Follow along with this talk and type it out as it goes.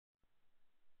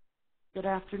Good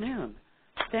afternoon.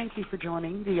 Thank you for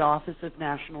joining the Office of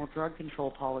National Drug Control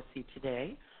Policy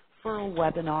today for a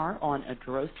webinar on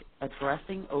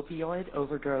addressing opioid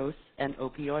overdose and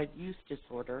opioid use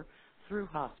disorder through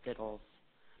hospitals.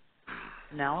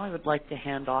 Now I would like to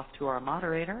hand off to our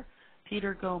moderator,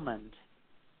 Peter Gomond.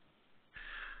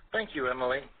 Thank you,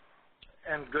 Emily.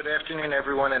 And good afternoon,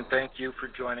 everyone, and thank you for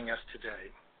joining us today.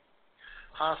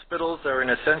 Hospitals are an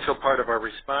essential part of our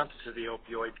response to the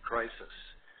opioid crisis.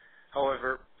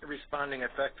 However, responding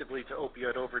effectively to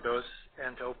opioid overdose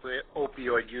and to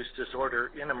opioid use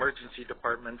disorder in emergency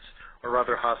departments or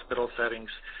other hospital settings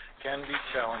can be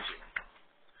challenging.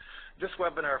 This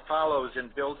webinar follows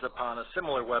and builds upon a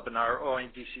similar webinar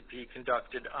ONDCP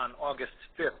conducted on August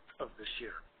 5th of this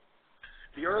year.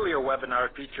 The earlier webinar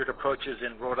featured approaches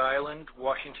in Rhode Island,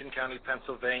 Washington County,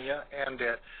 Pennsylvania, and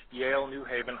at Yale New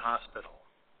Haven Hospital.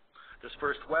 This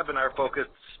first webinar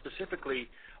focused specifically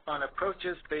on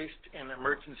approaches based in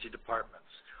emergency departments,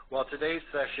 while today's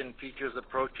session features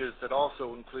approaches that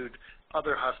also include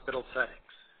other hospital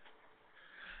settings.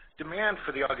 Demand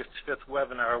for the August 5th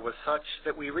webinar was such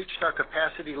that we reached our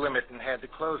capacity limit and had to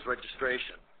close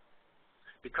registration.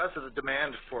 Because of the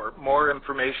demand for more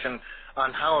information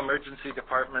on how emergency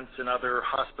departments and other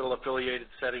hospital-affiliated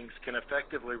settings can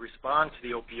effectively respond to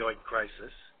the opioid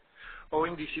crisis,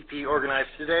 ONDCP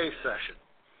organized today's session,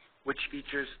 which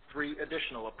features 3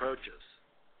 additional approaches.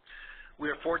 We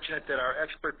are fortunate that our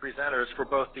expert presenters for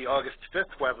both the August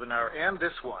 5th webinar and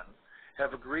this one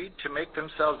have agreed to make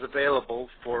themselves available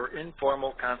for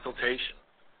informal consultation.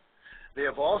 They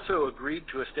have also agreed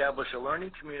to establish a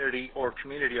learning community or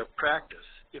community of practice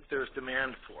if there is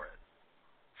demand for it.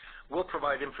 We'll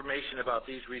provide information about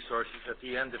these resources at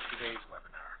the end of today's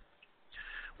webinar.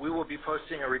 We will be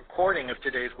posting a recording of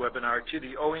today's webinar to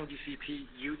the ONDCP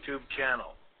YouTube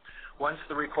channel. Once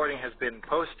the recording has been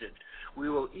posted, we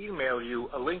will email you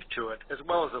a link to it as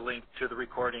well as a link to the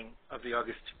recording of the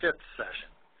August 5th session.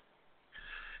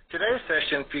 Today's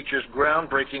session features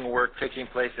groundbreaking work taking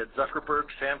place at Zuckerberg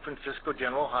San Francisco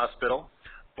General Hospital,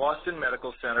 Boston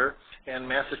Medical Center, and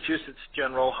Massachusetts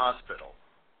General Hospital.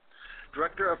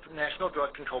 Director of National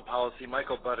Drug Control Policy,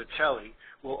 Michael Botticelli,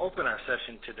 will open our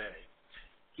session today.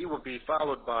 He will be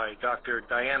followed by Dr.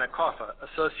 Diana Coffa,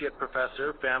 Associate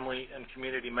Professor, Family and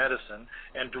Community Medicine,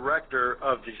 and Director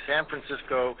of the San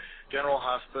Francisco General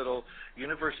Hospital,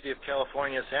 University of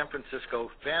California, San Francisco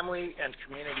Family and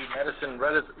Community Medicine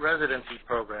Residency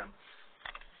Program.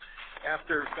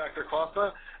 After Dr.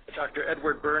 Coffa, Dr.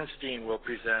 Edward Bernstein will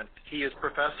present. He is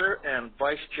Professor and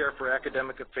Vice Chair for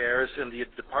Academic Affairs in the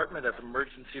Department of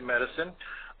Emergency Medicine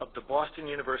of the Boston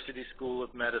University School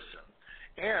of Medicine.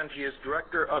 And he is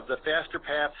director of the Faster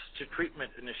Paths to Treatment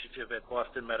Initiative at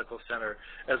Boston Medical Center,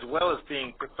 as well as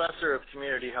being professor of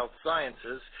community health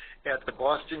sciences at the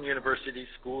Boston University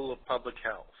School of Public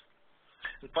Health.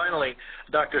 And finally,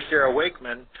 Dr. Sarah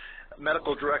Wakeman,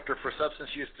 medical director for substance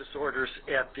use disorders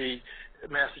at the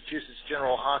Massachusetts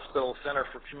General Hospital Center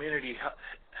for Community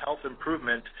Health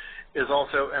Improvement, is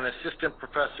also an assistant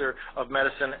professor of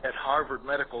medicine at Harvard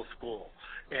Medical School,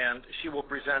 and she will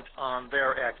present on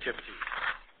their activities.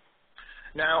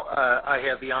 Now, I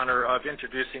have the honor of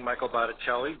introducing Michael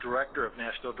Botticelli, Director of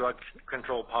National Drug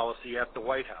Control Policy at the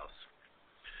White House.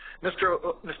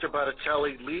 Mr.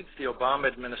 Botticelli leads the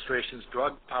Obama administration's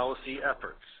drug policy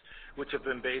efforts, which have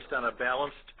been based on a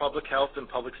balanced public health and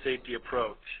public safety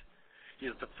approach. He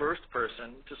is the first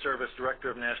person to serve as Director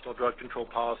of National Drug Control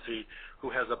Policy who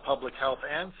has a public health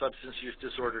and substance use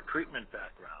disorder treatment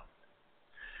background.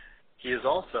 He is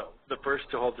also the first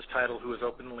to hold this title who is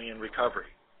openly in recovery.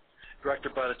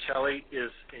 Director Botticelli is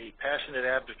a passionate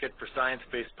advocate for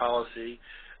science-based policy,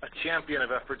 a champion of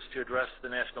efforts to address the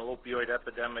national opioid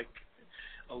epidemic,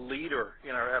 a leader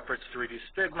in our efforts to reduce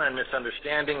stigma and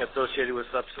misunderstanding associated with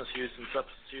substance use and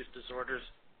substance use disorders,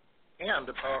 and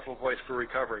a powerful voice for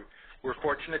recovery. We're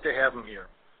fortunate to have him here.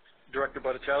 Director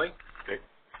Botticelli? Great.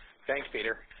 Thanks,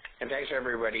 Peter. And thanks,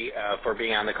 everybody, for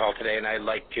being on the call today. And I'd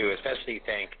like to especially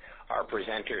thank our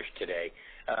presenters today.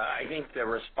 I think the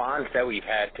response that we've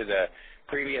had to the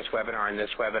previous webinar and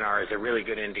this webinar is a really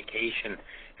good indication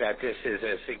that this is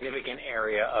a significant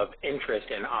area of interest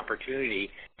and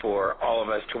opportunity for all of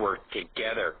us to work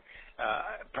together.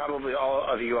 Probably all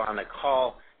of you on the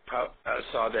call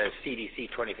saw the CDC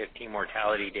 2015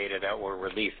 mortality data that were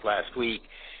released last week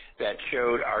that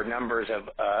showed our numbers of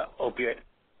opioid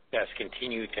deaths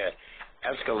continue to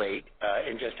escalate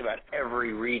in just about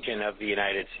every region of the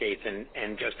United States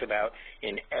and just about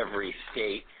in every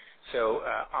state. So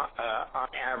on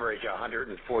average,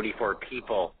 144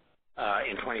 people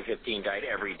in 2015 died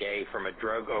every day from a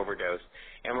drug overdose,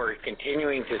 and we're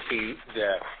continuing to see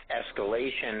the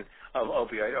escalation of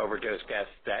opioid overdose deaths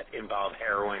that involve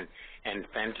heroin and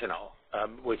fentanyl,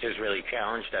 which has really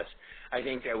challenged us. I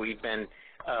think that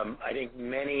I think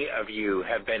many of you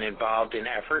have been involved in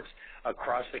efforts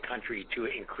across the country to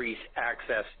increase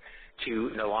access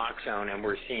to naloxone, and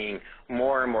we're seeing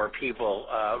more and more people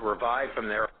revive from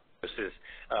their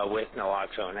overdoses with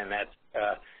naloxone, and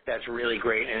that's really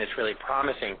great and it's really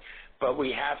promising. But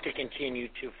we have to continue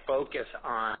to focus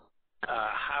on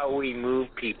how we move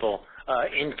people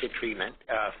into treatment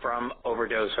from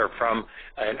overdose or from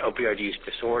an opioid use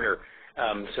disorder,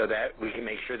 so that we can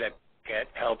make sure that get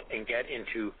help and get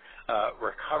into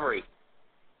recovery.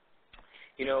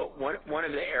 You know, one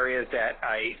of the areas that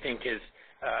I think is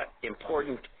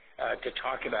important to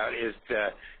talk about is the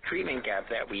treatment gap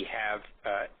that we have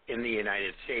in the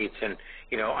United States. And,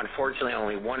 you know, unfortunately,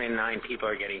 only 1 in 9 people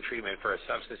are getting treatment for a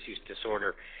substance use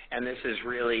disorder. And this is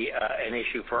really an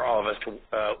issue for all of us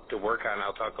to work on.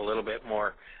 I'll talk a little bit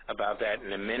more about that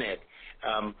in a minute.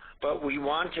 But we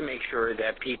want to make sure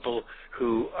that people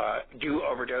who do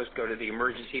overdose, go to the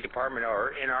emergency department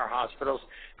or in our hospitals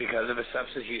because of a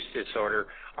substance use disorder,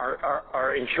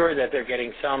 are ensured that they're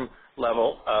getting some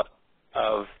level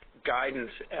of guidance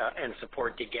and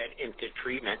support to get into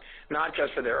treatment, not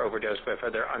just for their overdose, but for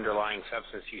their underlying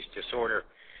substance use disorder.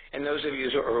 And those of you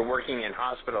who are working in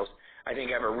hospitals, I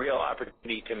think, have a real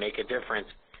opportunity to make a difference.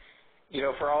 You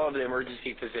know, for all of the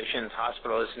emergency physicians,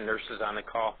 hospitalists, and nurses on the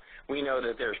call, we know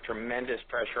that there's tremendous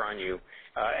pressure on you,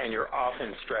 and you're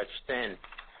often stretched thin.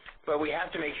 But we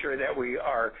have to make sure that we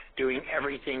are doing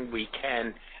everything we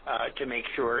can to make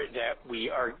sure that we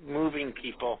are moving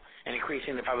people and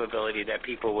increasing the probability that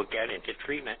people will get into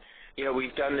treatment. You know,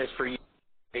 we've done this for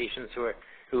patients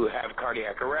who have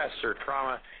cardiac arrests or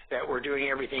trauma, that we're doing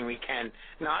everything we can,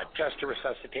 not just to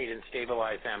resuscitate and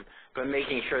stabilize them, but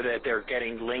making sure that they're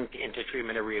getting linked into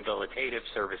treatment and rehabilitative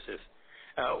services.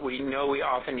 We know we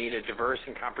often need a diverse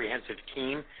and comprehensive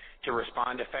team to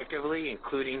respond effectively,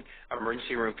 including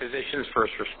emergency room physicians,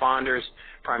 first responders,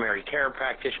 primary care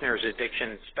practitioners,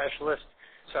 addiction specialists,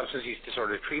 substance use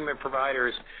disorder treatment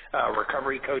providers,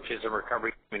 recovery coaches, and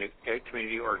recovery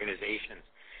community organizations.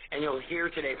 And you'll hear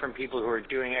today from people who are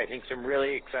doing, I think, some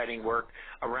really exciting work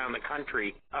around the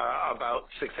country about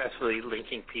successfully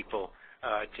linking people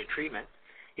to treatment.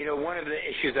 You know, one of the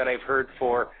issues that I've heard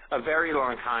for a very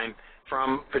long time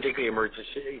from particularly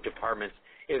emergency departments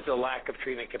is the lack of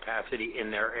treatment capacity in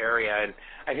their area. And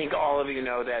I think all of you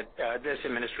know that this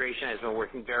administration has been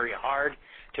working very hard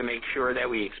to make sure that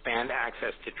we expand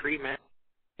access to treatment.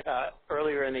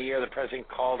 Earlier in the year, the President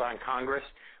called on Congress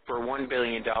for $1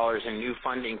 billion in new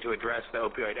funding to address the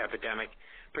opioid epidemic,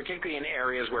 particularly in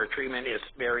areas where treatment is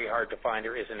very hard to find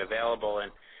or isn't available.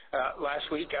 And last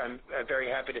week, I'm very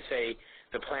happy to say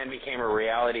the plan became a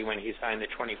reality when he signed the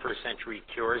 21st Century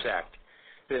Cures Act.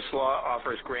 This law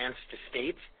offers grants to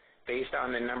states based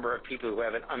on the number of people who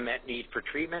have an unmet need for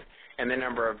treatment and the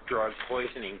number of drug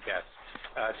poisoning deaths.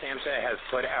 SAMHSA has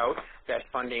put out that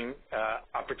funding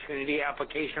opportunity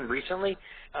application recently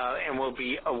and will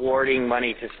be awarding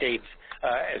money to states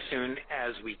as soon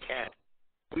as we can.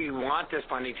 We want this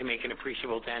funding to make an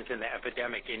appreciable dent in the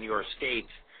epidemic in your states.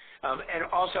 And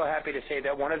also happy to say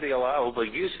that one of the allowable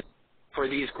uses for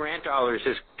these grant dollars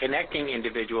is connecting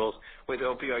individuals with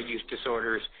opioid use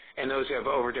disorders and those who have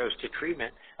overdosed to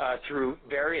treatment through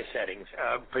various settings,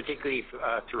 particularly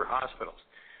through hospitals.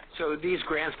 So these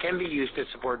grants can be used to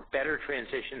support better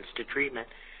transitions to treatment.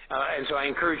 And so I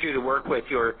encourage you to work with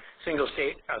your single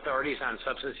state authorities on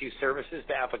substance use services.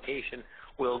 The application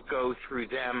will go through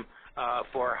them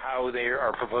for how they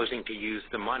are proposing to use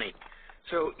the money.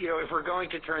 So, you know, if we're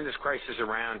going to turn this crisis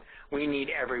around, we need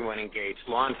everyone engaged,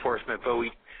 law enforcement, but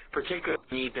we particularly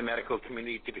need the medical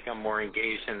community to become more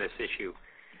engaged in this issue.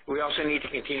 We also need to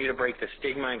continue to break the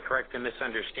stigma and correct the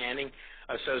misunderstanding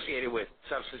associated with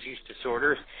substance use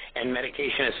disorders and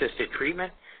medication-assisted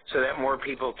treatment so that more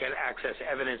people can access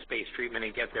evidence-based treatment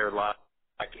and get their lives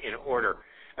back in order.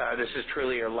 This is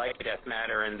truly a life-or-death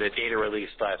matter, and the data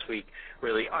released last week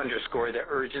really underscored the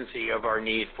urgency of our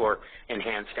need for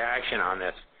enhanced action on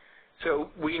this.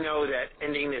 So we know that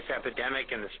ending this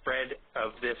epidemic and the spread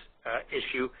of this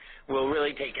issue will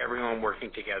really take everyone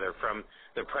working together, from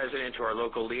the president to our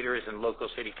local leaders and local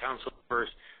city council members,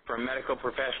 from medical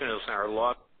professionals and our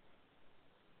law,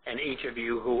 and each of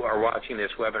you who are watching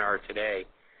this webinar today.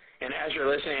 And as you're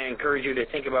listening, I encourage you to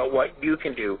think about what you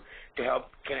can do to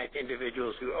help connect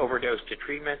individuals who overdose to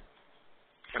treatment,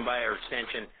 and by our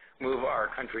extension, move our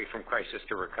country from crisis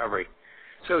to recovery.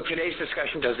 So today's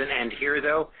discussion doesn't end here,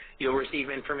 though. You'll receive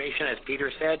information, as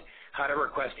Peter said, how to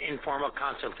request informal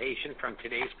consultation from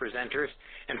today's presenters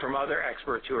and from other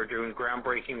experts who are doing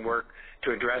groundbreaking work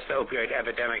to address the opioid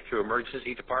epidemic through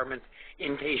emergency departments,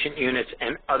 inpatient units,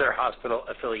 and other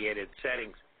hospital-affiliated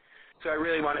settings. So I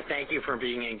really want to thank you for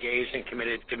being engaged and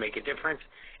committed to make a difference,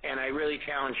 and I really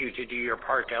challenge you to do your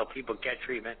part to help people get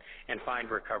treatment and find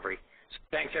recovery. So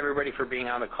thanks, everybody, for being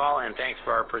on the call, and thanks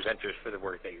for our presenters for the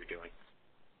work that you're doing.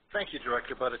 Thank you,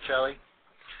 Director Botticelli.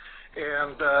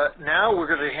 And now we're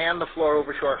going to hand the floor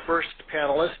over to our first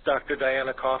panelist, Dr.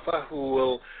 Diana Coffa, who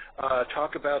will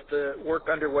talk about the work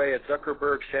underway at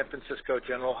Zuckerberg San Francisco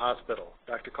General Hospital.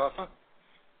 Dr. Coffa?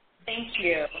 Thank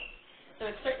you. So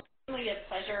it's certainly a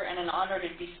pleasure and an honor to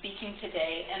be speaking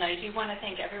today, and I do want to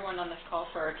thank everyone on this call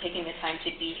for taking the time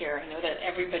to be here. I know that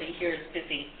everybody here is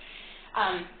busy.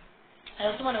 I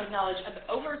also want to acknowledge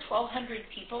over 1,200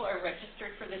 people are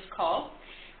registered for this call,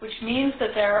 which means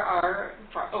that there are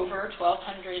over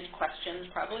 1,200 questions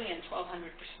probably and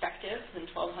 1,200 perspectives and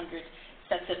 1,200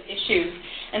 sets of issues.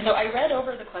 And so I read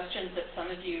over the questions that some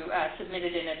of you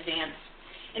submitted in advance,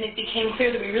 and it became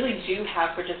clear that we really do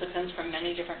have participants from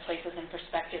many different places and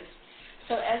perspectives.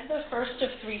 So as the first of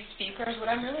three speakers,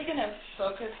 what I'm really going to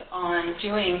focus on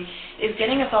doing is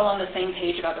getting us all on the same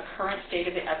page about the current state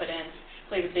of the evidence,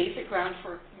 lay the basic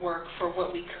groundwork for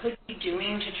what we could be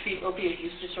doing to treat opioid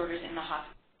use disorders in the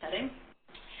hospital setting.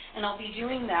 And I'll be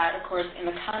doing that, of course, in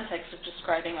the context of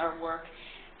describing our work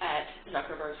at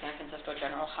Zuckerberg San Francisco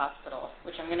General Hospital,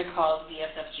 which I'm going to call the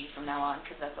SFG from now on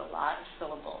because that's a lot of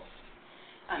syllables.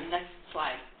 Next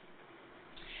slide.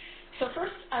 So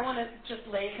first, I want to just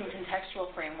lay some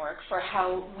contextual framework for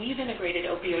how we've integrated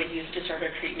opioid use disorder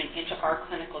treatment into our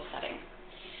clinical setting.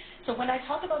 So when I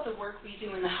talk about the work we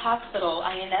do in the hospital,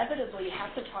 I inevitably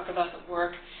have to talk about the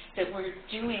work that we're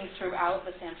doing throughout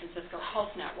the San Francisco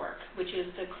Health Network, which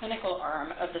is the clinical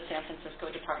arm of the San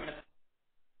Francisco Department of Health.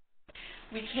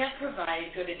 We can't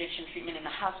provide good addiction treatment in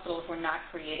the hospital if we're not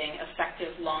creating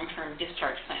effective long-term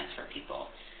discharge plans for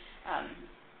people.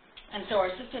 And so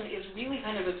our system is really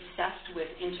kind of obsessed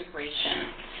with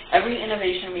integration. Every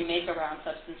innovation we make around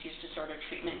substance use disorder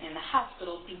treatment in the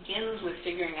hospital begins with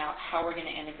figuring out how we're going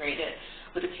to integrate it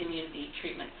with a community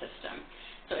treatment system.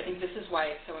 So I think this is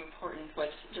why it's so important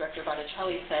what Director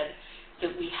Botticelli said,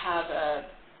 that we have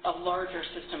a larger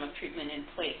system of treatment in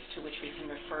place to which we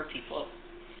can refer people.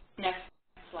 Next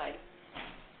slide.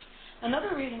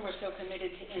 Another reason we're so committed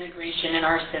to integration in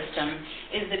our system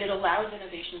is that it allows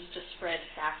innovations to spread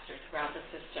faster throughout the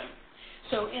system.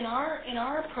 So in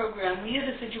our program, we have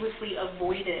assiduously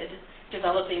avoided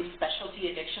developing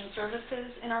specialty addiction services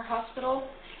in our hospital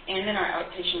and in our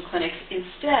outpatient clinics.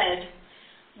 Instead,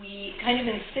 we kind of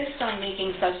insist on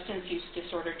making substance use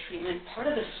disorder treatment part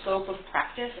of the scope of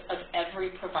practice of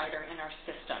every provider in our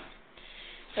system.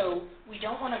 So we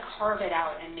don't want to carve it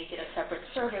out and make it a separate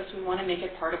service. We want to make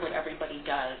it part of what everybody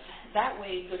does. That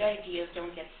way, good ideas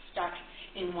don't get stuck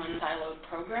in one siloed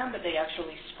program, but they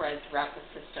actually spread throughout the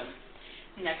system.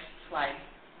 Next slide.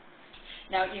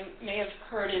 Now, you may have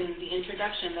heard in the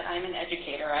introduction that I'm an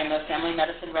educator. I'm a family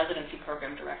medicine residency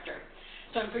program director.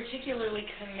 So I'm particularly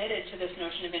committed to this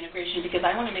notion of integration because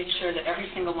I want to make sure that every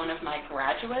single one of my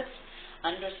graduates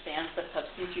understands that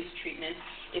substance use treatment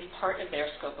is part of their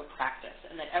scope of practice,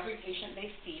 and that every patient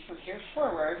they see from here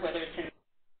forward, whether it's in the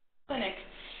clinic,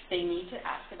 they need to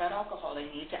ask about alcohol, they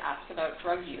need to ask about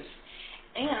drug use.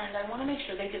 And I want to make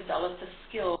sure they develop the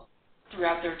skills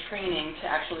throughout their training to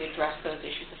actually address those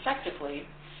issues effectively.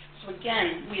 So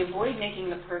again, we avoid making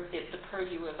it the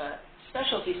purview of a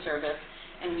specialty service,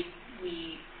 and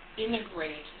we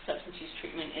integrate substance use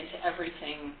treatment into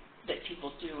everything that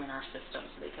people do in our system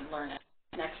so they can learn it.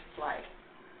 Next slide.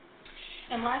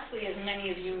 And lastly, as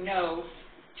many of you know,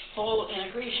 full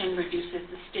integration reduces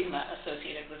the stigma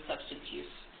associated with substance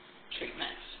use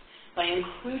treatment. By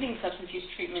including substance use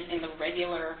treatment in the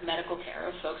regular medical care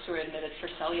of folks who are admitted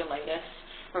for cellulitis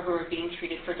or who are being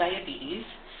treated for diabetes,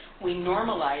 we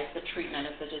normalize the treatment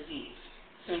of the disease.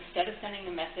 So instead of sending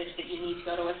the message that you need to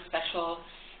go to a special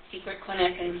secret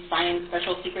clinic and sign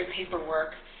special secret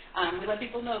paperwork, we let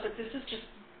people know that this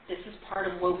is part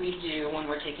of what we do when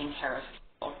we're taking care of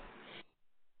people.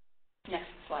 Next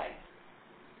slide.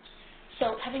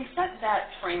 So having set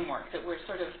that framework that we're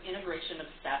sort of integration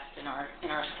obsessed in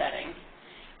our setting,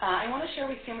 I want to share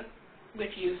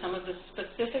with you some of the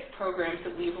specific programs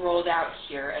that we've rolled out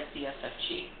here at the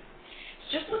SFG.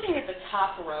 Just looking at the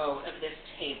top row of this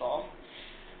table,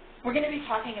 we're going to be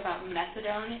talking about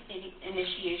methadone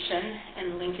initiation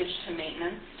and linkage to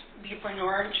maintenance,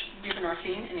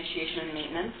 buprenorphine initiation and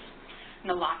maintenance,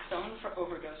 naloxone for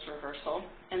overdose reversal,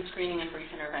 and screening and brief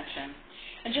intervention.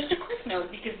 And just a quick note,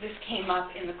 because this came up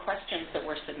in the questions that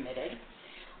were submitted,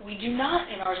 we do not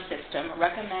in our system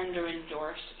recommend or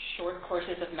endorse short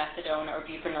courses of methadone or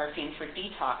buprenorphine for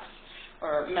detox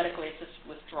or medically assisted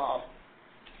withdrawal.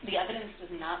 The evidence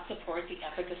does not support the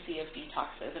efficacy of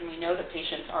detoxes, and we know that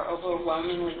patients are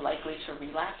overwhelmingly likely to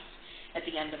relapse at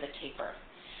the end of a taper.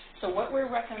 So what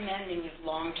we're recommending is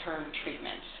long-term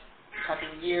treatment. We're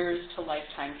talking years to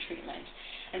lifetime treatment.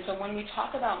 And so when we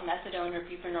talk about methadone or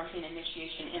buprenorphine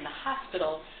initiation in the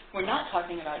hospital, we're not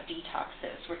talking about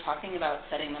detoxes. We're talking about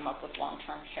setting them up with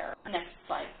long-term care. Next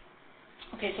slide.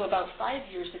 Okay, so about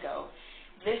 5 years ago,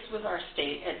 this was our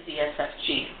state at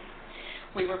SFGH.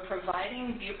 We were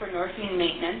providing buprenorphine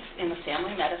maintenance in the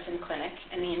family medicine clinic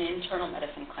and the internal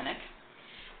medicine clinic.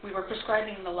 We were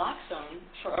prescribing naloxone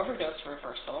for overdose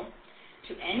reversal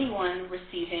to anyone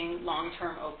receiving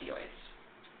long-term opioids.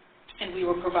 And we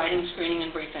were providing screening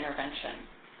and brief intervention.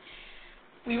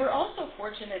 We were also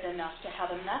fortunate enough to have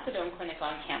a methadone clinic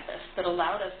on campus that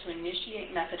allowed us to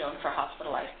initiate methadone for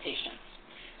hospitalized patients.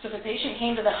 So if a patient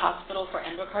came to the hospital for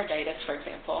endocarditis, for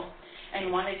example, and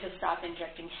wanted to stop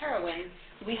injecting heroin,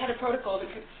 we had a protocol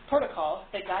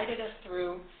that guided us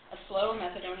through a slow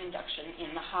methadone induction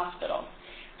in the hospital.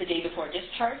 The day before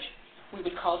discharge, we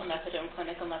would call the methadone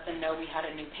clinic and let them know we had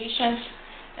a new patient,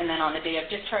 and then on the day of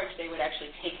discharge, they would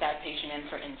actually take that patient in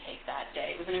for intake that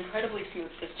day. It was an incredibly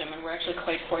smooth system, and we're actually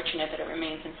quite fortunate that it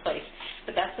remains in place.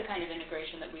 But that's the kind of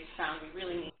integration that we've found we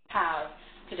really need to have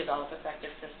to develop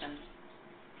effective systems.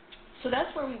 So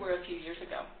that's where we were a few years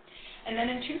ago. And then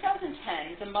in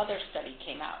 2010, the MOTHER study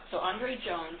came out. So Andre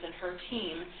Jones and her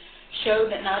team showed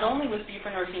that not only was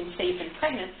buprenorphine safe in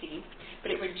pregnancy,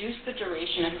 but it reduced the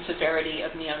duration and severity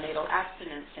of neonatal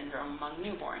abstinence syndrome among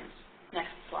newborns.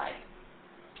 Next slide.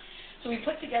 So we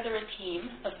put together a team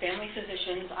of family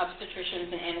physicians, obstetricians,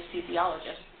 and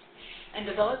anesthesiologists and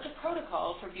developed a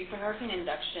protocol for buprenorphine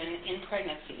induction in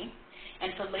pregnancy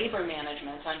and for labor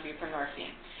management on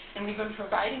buprenorphine. And we've been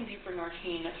providing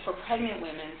buprenorphine for pregnant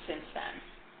women since then.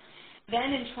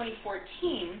 Then in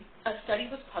 2014, a study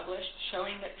was published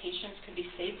showing that patients could be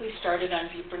safely started on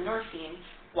buprenorphine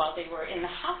while they were in the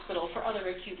hospital for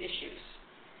other acute issues.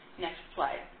 Next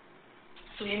slide.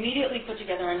 So we immediately put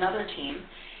together another team,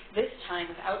 this time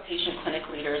with outpatient clinic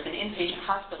leaders and inpatient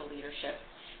hospital leadership,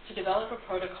 to develop a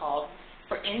protocol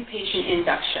for inpatient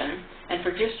induction and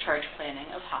for discharge planning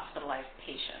of hospitalized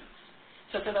patients.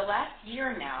 So for the last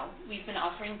year now, we've been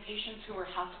offering patients who are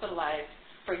hospitalized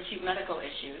for acute medical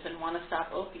issues and want to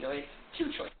stop opioids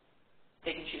two choices.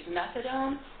 They can choose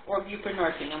methadone or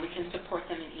buprenorphine, and we can support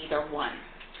them in either one.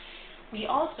 We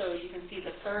also, you can see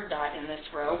the third dot in this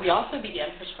row, we also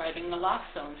began prescribing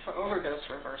naloxone for overdose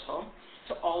reversal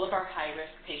to all of our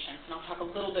high-risk patients, and I'll talk a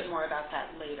little bit more about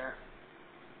that later.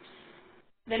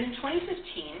 Then in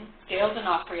 2015, Gail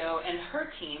D'Onofrio and her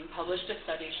team published a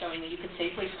study showing that you could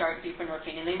safely start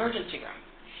buprenorphine in the emergency room.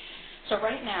 So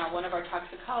right now, one of our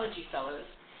toxicology fellows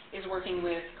is working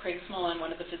with Craig Smolin,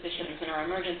 one of the physicians in our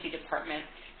emergency department,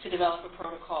 to develop a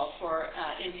protocol for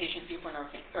inpatient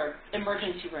buprenorphine, or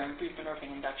emergency room buprenorphine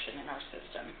induction in our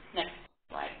system. Next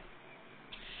slide.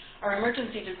 Our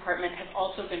emergency department has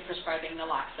also been prescribing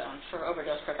naloxone for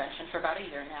overdose prevention for about a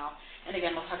year now. And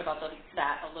again, we'll talk about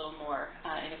that a little more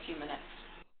in a few minutes.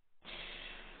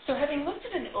 So having looked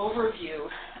at an overview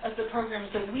of the programs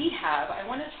that we have, I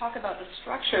want to talk about the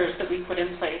structures that we put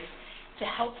in place to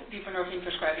help buprenorphine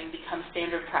prescribing become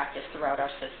standard practice throughout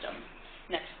our system.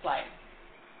 Next slide.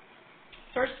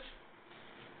 First,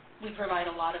 we provide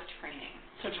a lot of training.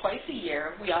 So twice a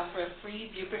year, we offer a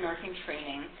free buprenorphine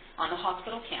training on the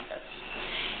hospital campus.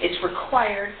 It's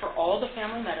required for all the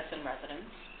family medicine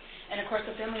residents. And of course,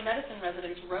 the family medicine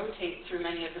residents rotate through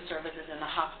many of the services in the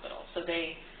hospital. So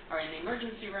they are in the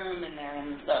emergency room, and they're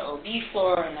in the OB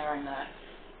floor, and they're in the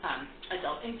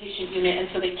adult inpatient unit. And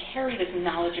so they carry this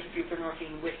knowledge of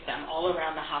buprenorphine with them all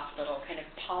around the hospital, kind of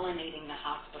pollinating the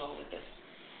hospital with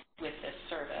this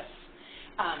service.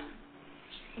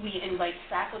 We invite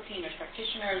faculty, nurse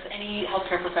practitioners, any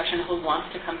healthcare professional who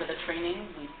wants to come to the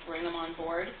training, we bring them on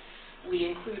board. We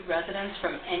include residents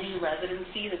from any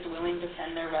residency that's willing to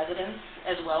send their residents,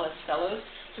 as well as fellows.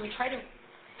 So we try to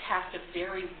cast a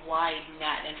very wide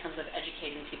net in terms of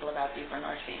educating people about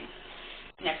buprenorphine.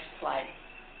 Next slide.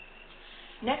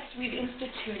 Next, we've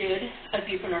instituted a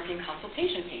buprenorphine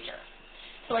consultation pager.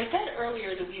 So I said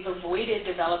earlier that we've avoided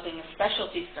developing a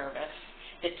specialty service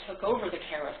that took over the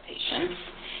care of patients.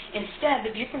 Instead,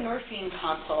 the buprenorphine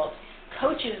consult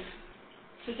coaches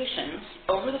physicians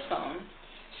over the phone,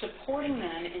 supporting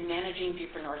them in managing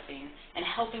buprenorphine and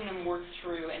helping them work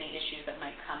through any issues that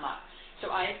might come up. So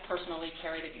I personally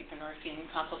carry the buprenorphine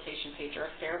consultation pager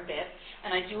a fair bit,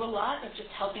 and I do a lot of just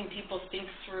helping people think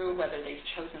through whether they've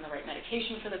chosen the right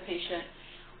medication for the patient,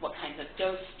 what kinds of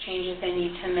dose changes they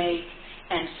need to make,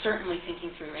 and certainly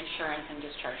thinking through insurance and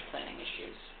discharge planning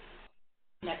issues.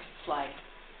 Next slide.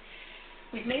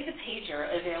 We've made the pager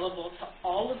available to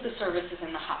all of the services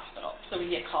in the hospital. So we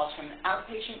get calls from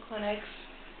outpatient clinics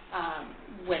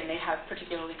when they have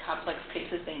particularly complex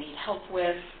cases they need help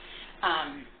with.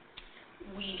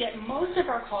 We get most of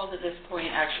our calls at this point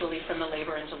actually from the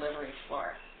labor and delivery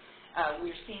floor.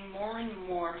 We're seeing more and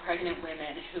more pregnant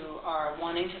women who are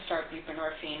wanting to start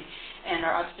buprenorphine, and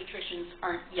our obstetricians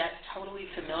aren't yet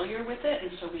totally familiar with it,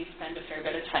 and so we spend a fair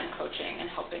bit of time coaching and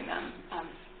helping them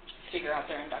figure out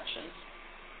their inductions.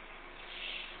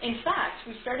 In fact,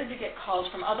 we started to get calls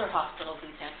from other hospitals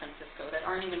in San Francisco that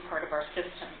aren't even part of our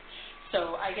system.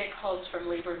 So I get calls from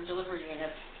labor and delivery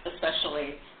units,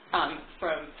 especially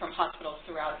from hospitals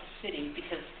throughout the city,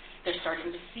 because they're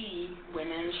starting to see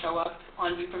women show up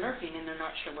on buprenorphine and they're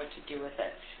not sure what to do with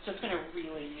it. So it's been a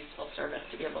really useful service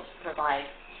to be able to provide.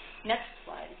 Next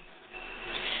slide.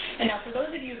 And now for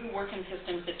those of you who work in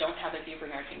systems that don't have a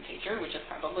buprenorphine pager, which is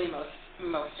probably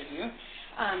most of you,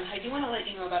 I do want to let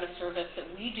you know about a service that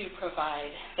we do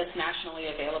provide that's nationally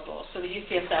available. So the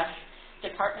UCSF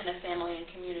Department of Family and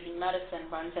Community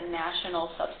Medicine runs a national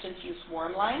substance use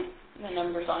warm line, and the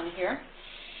number's on here.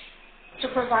 So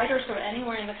providers from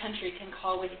anywhere in the country can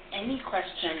call with any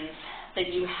questions that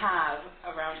you have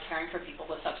around caring for people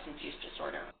with substance use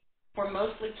disorder. We're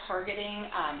mostly targeting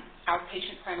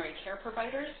outpatient primary care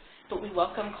providers, but we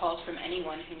welcome calls from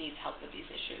anyone who needs help with these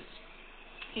issues.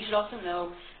 You should also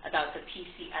know about the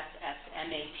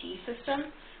PCSS-MAP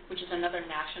system, which is another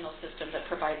national system that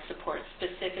provides support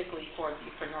specifically for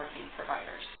buprenorphine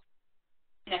providers.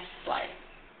 Next slide.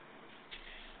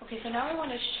 Okay, so now I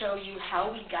want to show you how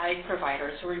we guide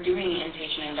providers who are doing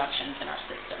inpatient inductions in our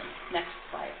system. Next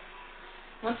slide.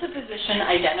 Once a physician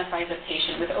identifies a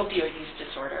patient with opioid use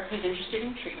disorder who's interested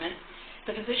in treatment,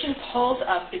 the physician pulls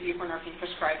up the buprenorphine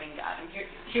prescribing guide. And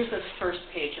here's the first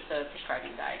page of the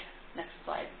prescribing guide. Next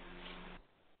slide.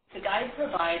 The guide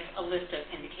provides a list of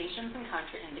indications and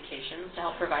contraindications to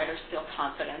help providers feel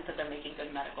confident that they're making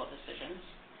good medical decisions.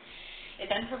 It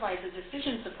then provides a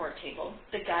decision support table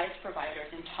that guides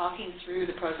providers in talking through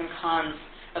the pros and cons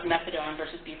of methadone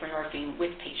versus buprenorphine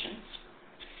with patients.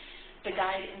 The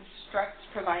guide instructs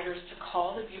providers to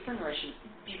call the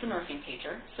buprenorphine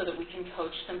pager so that we can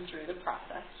coach them through the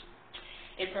process.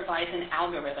 It provides an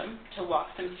algorithm to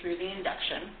walk them through the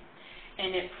induction,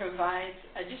 and it provides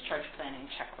a discharge planning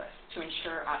checklist to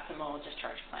ensure optimal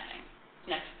discharge planning.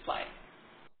 Next slide.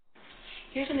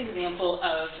 Here's an example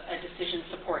of a decision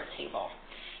support table.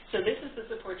 So this is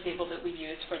the support table that we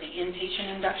use for the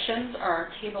inpatient inductions. Our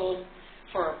table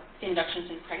for inductions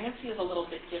in pregnancy is a little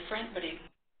bit different, but it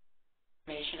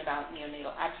information about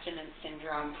neonatal abstinence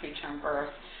syndrome, preterm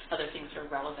birth, other things that are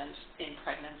relevant in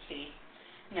pregnancy.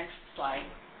 Next slide.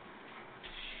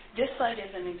 This slide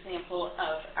is an example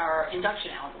of our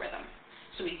induction algorithm.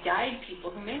 So we guide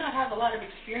people who may not have a lot of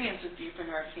experience with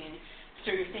buprenorphine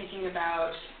through thinking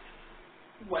about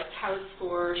what COWS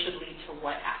score should lead to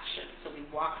what action. So we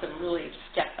walk them really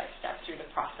step by step through the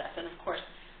process. And of course,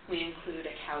 we include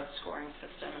a COWS scoring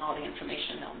system and all the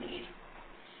information they'll need.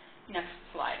 Next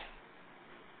slide.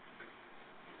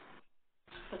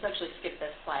 Let's actually skip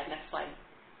this slide. Next slide.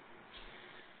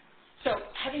 So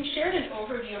having shared an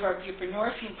overview of our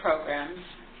buprenorphine programs,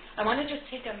 I want to just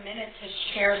take a minute to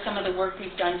share some of the work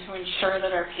we've done to ensure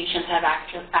that our patients have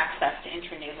access to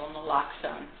intranasal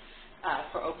naloxone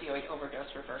for opioid overdose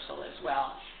reversal as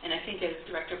well. And I think as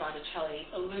Director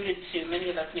Botticelli alluded to, many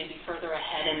of us may be further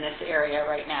ahead in this area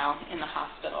right now in the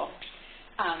hospital.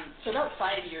 So about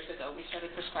 5 years ago, we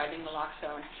started prescribing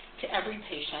naloxone to every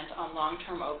patient on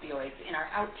long-term opioids in our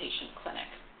outpatient clinic.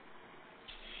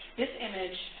 This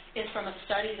image is from a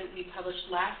study that we published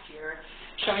last year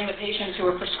showing the patients who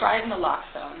were prescribed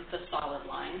naloxone, the solid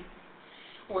line,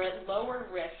 were at lower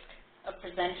risk of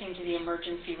presenting to the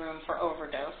emergency room for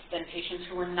overdose than patients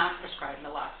who were not prescribed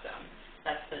naloxone.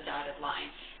 That's the dotted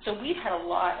line. So we've had a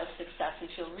lot of success and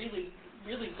feel really,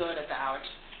 really good about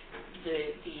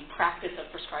the practice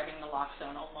of prescribing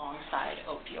naloxone alongside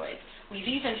opioids. We've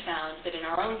even found that in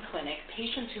our own clinic,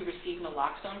 patients who receive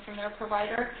naloxone from their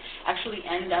provider actually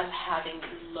end up having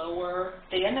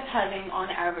on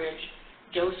average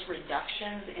dose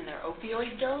reductions in their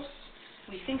opioid dose.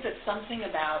 We think that something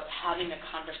about having a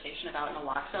conversation about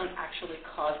naloxone actually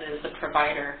causes the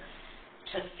provider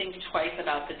to think twice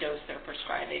about the dose they're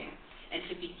prescribing and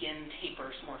to begin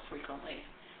tapers more frequently.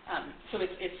 So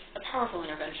it's a powerful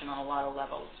intervention on a lot of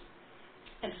levels.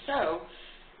 And so,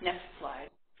 next slide.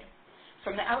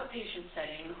 From the outpatient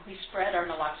setting, we spread our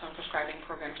naloxone prescribing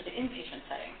program to the inpatient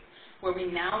setting, where we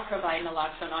now provide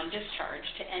naloxone on discharge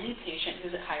to any patient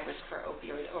who's at high risk for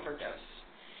opioid overdose.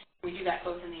 We do that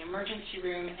both in the emergency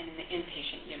room and in the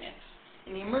inpatient units.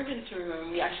 In the emergency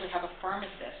room, we actually have a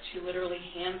pharmacist who literally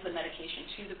hands the medication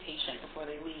to the patient before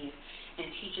they leave and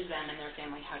teaches them and their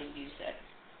family how to use it.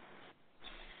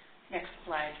 Next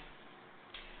slide.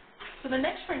 So the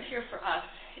next frontier for us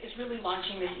is really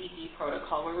launching this ED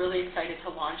protocol. We're really excited to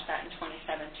launch that in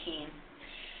 2017.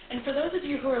 And for those of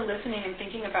you who are listening and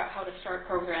thinking about how to start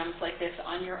programs like this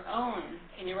on your own,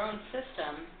 in your own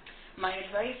system, my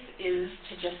advice is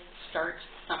to just start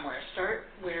somewhere. Start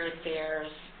where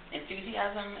there's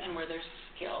enthusiasm and where there's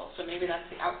skill. So maybe that's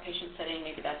the outpatient setting,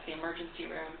 maybe that's the emergency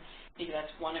room, maybe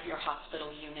that's one of your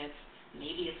hospital units,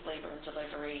 maybe it's labor and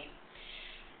delivery.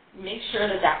 Make sure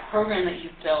that that program that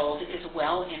you build is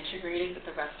well integrated with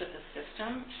the rest of the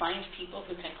system. Find people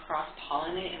who can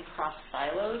cross-pollinate and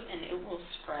cross-silos, and it will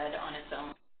spread on its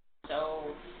own.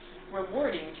 So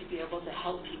rewarding to be able to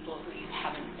help people who you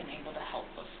haven't been able to help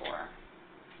before.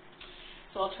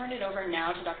 So I'll turn it over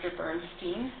now to Dr.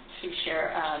 Bernstein to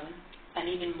share an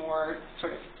even more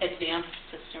sort of advanced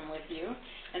system with you.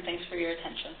 And thanks for your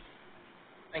attention.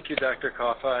 Thank you, Dr.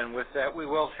 Coffa. And with that, we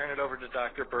will turn it over to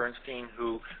Dr. Bernstein,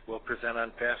 who will present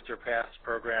on Faster Pass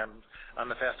programs, on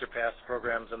the Faster Pass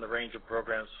programs and the range of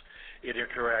programs it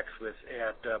interacts with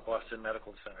at Boston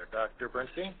Medical Center. Dr.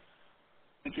 Bernstein?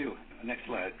 Thank you. Next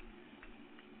slide.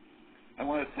 I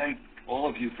want to thank all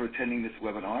of you for attending this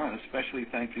webinar, and especially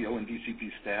thank the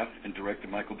ONDCP staff and Director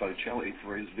Michael Botticelli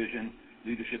for his vision,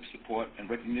 leadership, support, and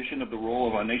recognition of the role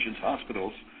of our nation's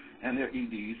hospitals and their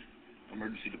EDs,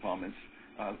 emergency departments,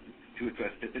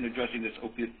 in addressing this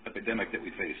opiate epidemic that we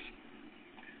face,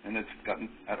 and that's gotten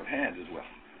out of hand as well.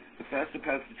 The Faster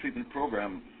Path to Treatment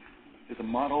program is a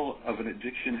model of an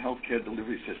addiction healthcare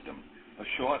delivery system, a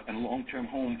short and long-term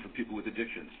home for people with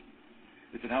addictions.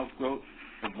 It's an outgrowth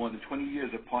of more than 20 years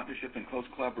of partnership and close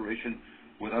collaboration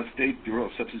with our State Bureau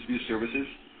of Substance Abuse Services,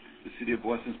 the City of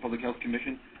Boston's Public Health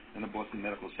Commission, and the Boston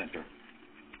Medical Center.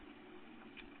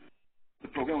 The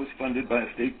program was funded by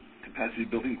a state capacity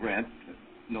building grant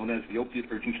known as the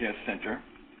Opioid Urgent Care Center,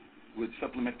 with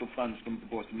supplemental funds from the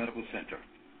Boston Medical Center.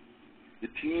 The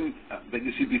team that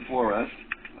you see before us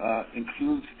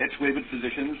includes ex-waived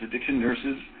physicians, addiction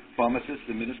nurses, pharmacists,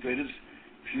 administrators,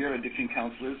 peer addiction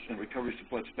counselors, and recovery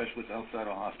support specialists outside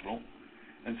our hospital,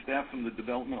 and staff from the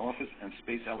development office and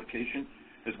space allocation,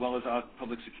 as well as our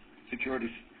public security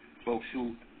folks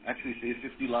who actually saved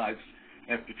 50 lives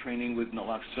after training with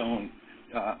naloxone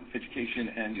education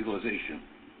and utilization.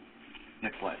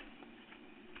 Next slide.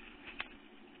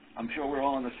 I'm sure we're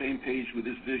all on the same page with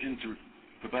this vision to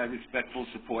provide respectful,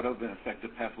 supportive, and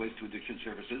effective pathways to addiction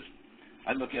services.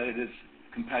 I look at it as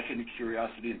compassionate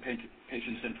curiosity and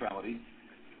patient centrality,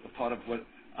 a part of what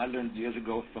I learned years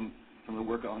ago from the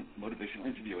work on motivational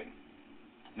interviewing.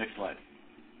 Next slide.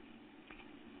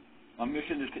 Our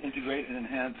mission is to integrate and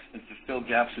enhance and fulfill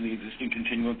gaps in the existing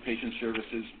continuum of patient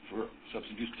services for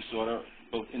substance use disorder,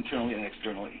 both internally and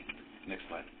externally. Next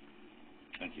slide.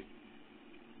 Thank you.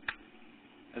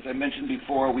 As I mentioned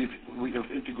before, we have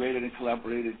integrated and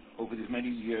collaborated over these many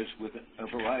years with a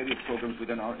variety of programs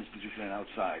within our institution and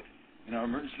outside. In our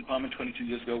emergency department 22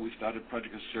 years ago, we started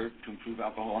Project Assert to improve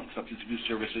alcohol and substance abuse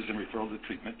services and referral to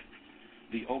treatment.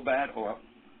 The OBAT, or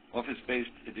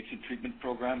Office-Based Addiction Treatment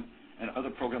Program, and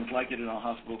other programs like it in our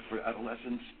hospital for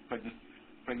adolescents,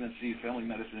 pregnancy, family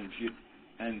medicine,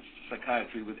 and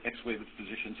psychiatry with ex-waived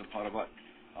physicians are part of our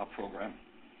program.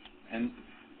 And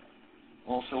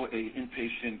also a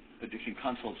inpatient addiction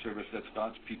consult service that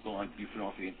starts people on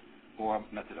buprenorphine or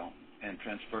methadone and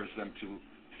transfers them to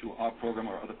our program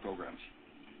or other programs.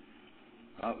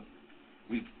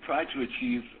 We've tried to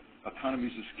achieve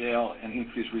economies of scale and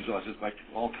increase resources by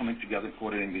all coming together and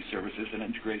coordinating these services, and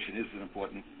integration is an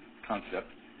important concept.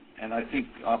 And I think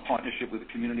our partnership with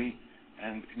the community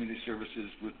and community services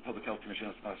with the Public Health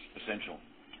Commission are essential.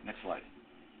 Next slide.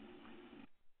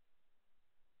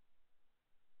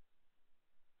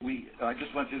 I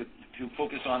just wanted to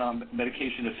focus on our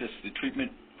medication-assisted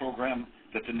treatment program.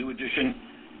 That's a new addition.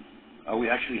 We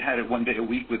actually had it 1 day a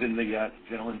week within the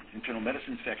internal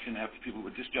medicine section after people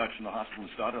were discharged from the hospital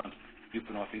and started on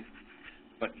buprenorphine.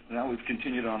 But now we've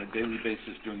continued on a daily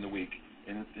basis during the week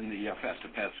in the Faster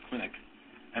Paths clinic.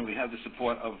 And we have the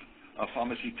support of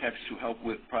pharmacy techs who help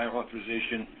with prior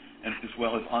authorization, and as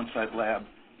well as on-site lab.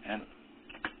 And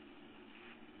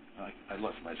I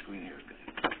lost my screen here.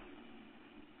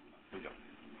 Here we go.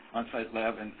 On-site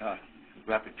lab and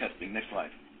rapid testing. Next slide.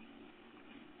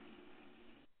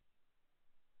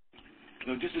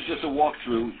 So this is just a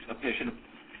walkthrough. A patient.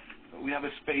 We have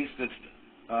a space that's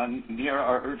near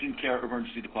our urgent care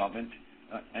emergency department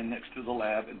and next to the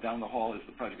lab, and down the hall is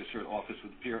the Project Assert office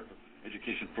with peer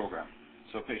education program.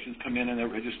 So patients come in and they're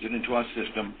registered into our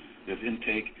system. There's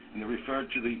intake, and they're referred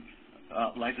to the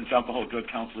licensed alcohol drug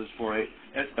counselors for a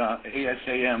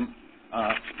ASAM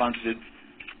sponsored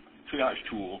triage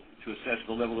tool to assess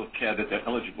the level of care that they're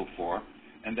eligible for.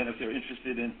 And then if they're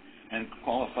interested in and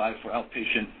qualify for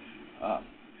outpatient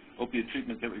opiate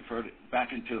treatment, they're referred back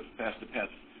into Faster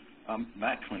Paths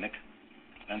MAC clinic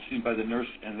and seen by the nurse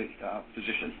and the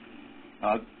physician.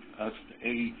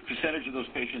 A percentage of those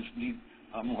patients need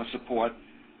more support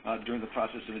during the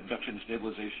process of induction and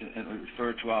stabilization, and are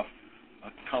referred to our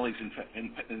colleagues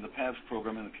in the PATHS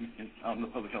program on the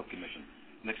Public Health Commission.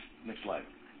 Next slide.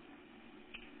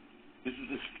 This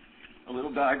is a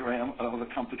little diagram of a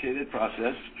complicated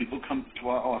process. People come to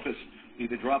our office,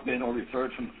 either drop in or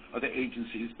referred from other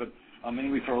agencies, but many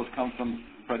referrals come from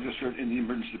Project Assert in the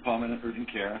emergency department and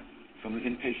urgent care, from the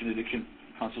inpatient addiction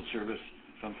consult service,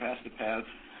 from Faster Paths,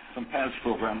 from PATHS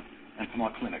program, and from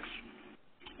our clinics.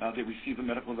 They receive a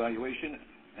medical evaluation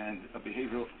and a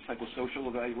behavioral psychosocial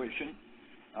evaluation.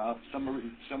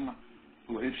 Some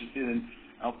who are interested in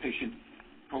outpatient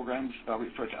programs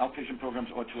refer to outpatient programs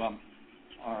or to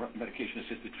our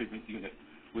medication-assisted treatment unit.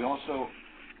 We also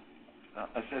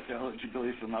assess their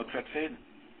eligibility for naltrexone,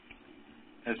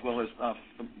 as well as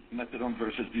methadone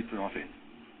versus buprenorphine.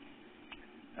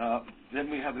 Then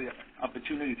we have the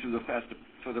opportunity through the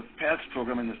PATHS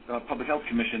program in the Public Health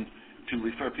Commission to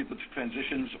refer people to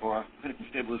transitions or clinical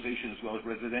stabilization, as well as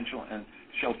residential and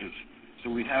shelters. So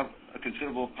we have a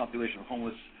considerable population of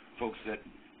homeless folks that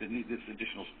need this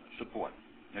additional support.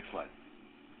 Next slide.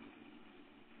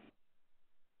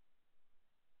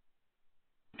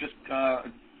 Just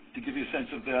to give you a sense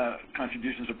of the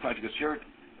contributions of Project Assert,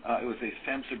 it was a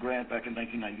SAMHSA grant back in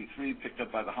 1993, picked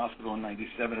up by the hospital in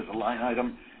 97 as a line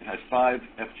item. It has 5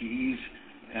 FTEs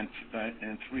and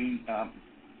 3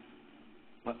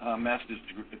 master's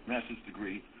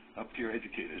degree peer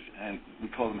educators, and we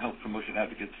call them health promotion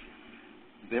advocates.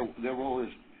 Their role is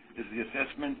the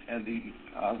assessment and the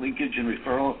linkage and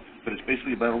referral, but it's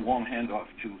basically about a long handoff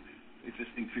to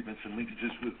existing treatments and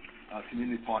linkages with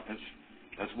community partners,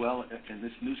 as well in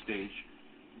this new stage,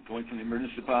 going from the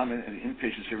emergency department and the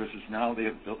inpatient services. Now we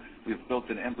have built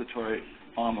an ambulatory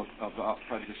arm of our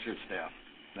Project Assert staff.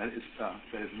 That is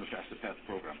in the Faster Paths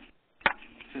program.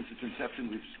 Since its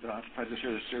inception, Project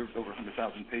Assert has served over 100,000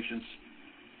 patients,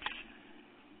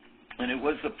 and it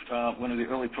was one of the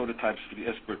early prototypes for the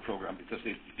SBIRT program, because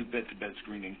they do bed-to-bed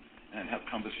screening and have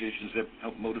conversations that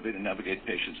help motivate and navigate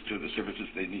patients to the services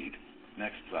they need.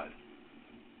 Next slide.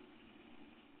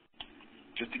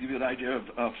 Just to give you an idea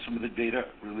of some of the data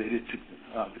related to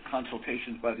the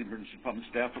consultations by the emergency department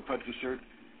staff for Project Assert,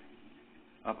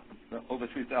 over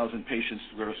 3,000 patients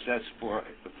were assessed for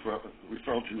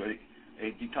referral to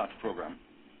a detox program.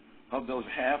 Of those,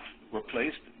 half were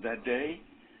placed that day,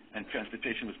 and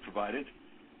transportation was provided.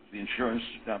 The insurance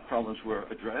problems were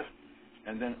addressed,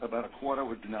 and then about a quarter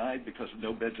were denied because of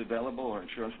no beds available or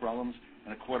insurance problems,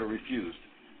 and a quarter refused.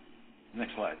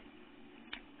 Next slide.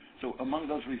 So among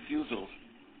those refusals,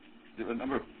 there were a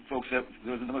number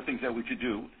of things that we could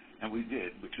do, and we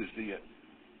did, which was the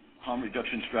harm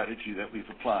reduction strategy that we've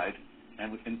applied.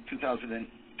 And in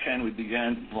 2010, we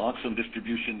began naloxone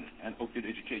distribution and opiate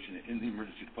education in the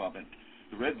emergency department.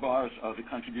 The red bars are the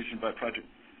contribution by Project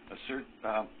Assert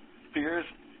peers,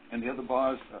 and the other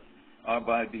bars are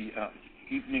by the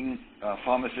evening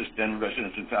pharmacists and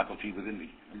residents and faculty within the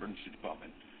emergency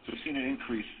department. So we've seen an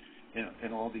increase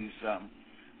in all these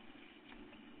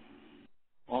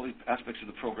aspects of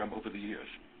the program over the years.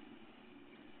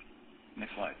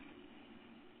 Next slide.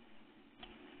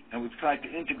 And we've tried to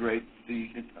integrate the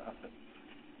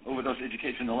overdose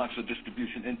education and naloxone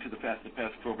distribution into the Faster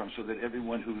Paths program, so that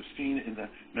everyone who is seen in the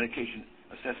medication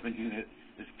assessment unit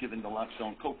is given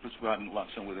naloxone, co-prescribed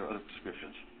naloxone with their other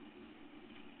prescriptions.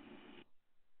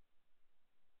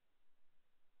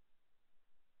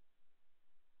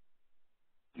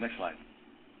 Next slide.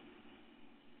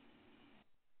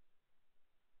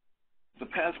 The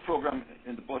PATHS program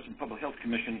in the Boston Public Health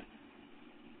Commission,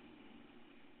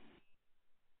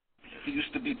 it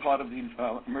used to be part of the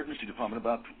emergency department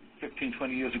about 15,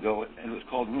 20 years ago, and it was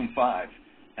called Room 5.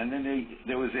 And then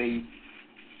there was a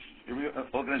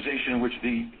organization in which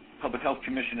the Public Health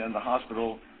Commission and the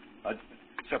hospital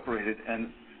separated,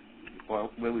 and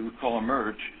where we would call a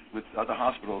merge with other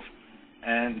hospitals.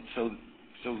 And so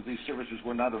these services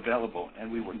were not available,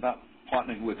 and we were not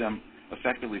partnering with them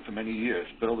effectively for many years.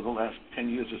 But over the last 10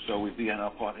 years or so, we began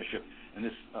our partnership, and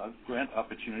this grant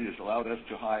opportunity has allowed us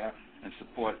to hire and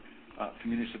support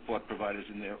community support providers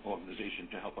in their organization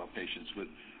to help our patients with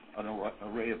an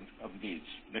array of needs.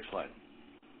 Next slide.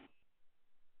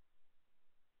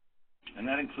 And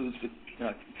that includes the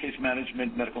case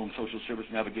management, medical and social service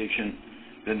navigation,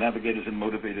 the navigators and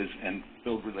motivators, and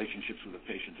build relationships with the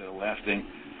patients that are lasting.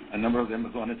 A number of them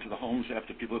have gone into the homes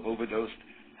after people have overdosed,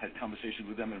 had conversations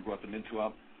with them, and brought them into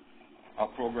our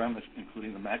program,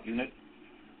 including the MAT unit.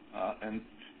 And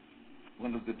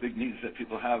one of the big needs that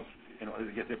people have in order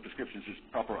to get their prescriptions is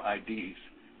proper IDs.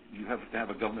 You have to have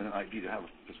a government ID to have a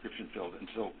prescription filled, and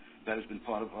so that has been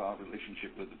part of our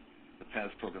relationship with the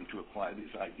PATH program to apply these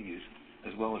IDs,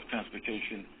 as well as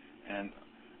transportation and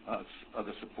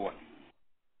other support.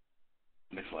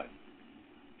 Next slide.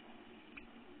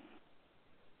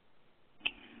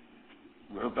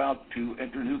 We're about to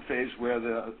enter a new phase where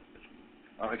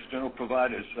our external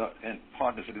providers and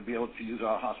partners are going to be able to use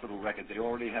our hospital record. They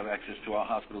already have access to our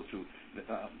hospital through the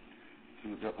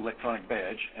electronic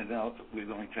badge, and now we're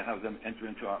going to have them enter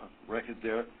into our record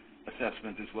their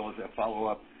assessment as well as their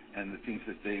follow-up and the things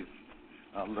that they've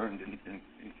learned in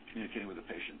communicating with the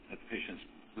patient,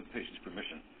 with the patient's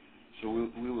permission. So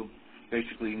we will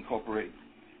basically incorporate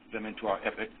them into our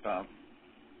EPIC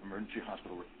emergency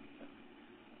hospital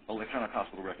electronic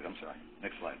hospital record. I'm sorry.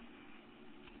 Next slide.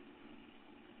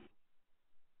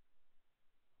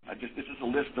 This is a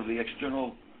list of the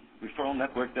external referral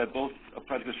network that both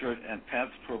Project Assert and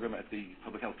PATH program at the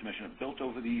Public Health Commission have built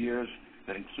over the years.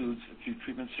 That includes acute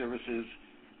treatment services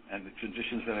and the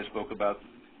transitions that I spoke about.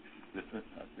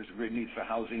 There's a great need for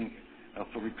housing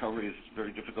for recovery. It's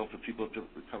very difficult for people to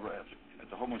recover at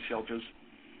the homeless shelters.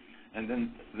 And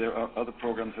then there are other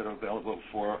programs that are available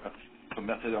for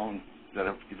methadone that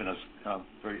have given us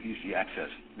very easy access.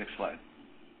 Next slide.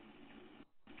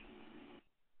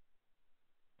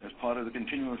 As part of the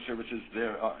continuum of services,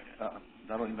 there are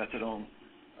not only methadone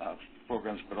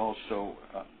programs, but also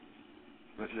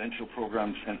residential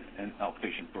programs and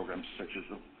outpatient programs, such as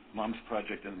the MOMS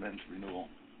Project and the Men's Renewal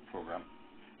Program.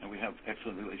 And we have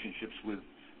excellent relationships with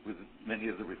many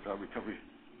of the recovery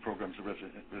programs, the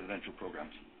residential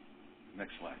programs.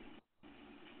 Next slide.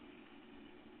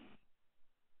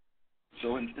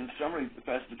 So in summary, the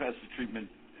PATH treatment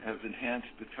has enhanced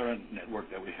the current network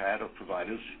that we had of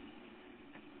providers.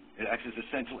 It acts as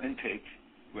a central intake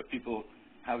where people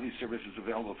have these services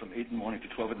available from 8 in the morning to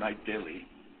 12 at night daily.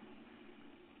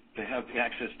 They have the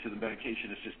access to the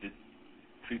medication-assisted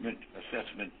treatment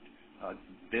assessment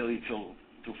daily till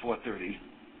 4:30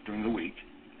 during the week.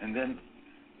 And then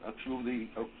through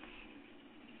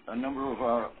a number of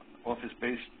our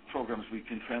office-based programs, we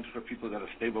can transfer people that are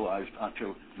stabilized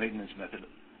onto maintenance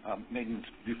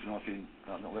buprenorphine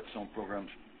naloxone programs,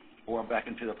 or back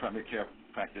into the primary care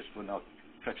practice for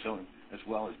naltrexone as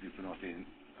well as buprenorphine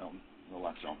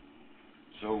naloxone.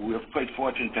 So we are quite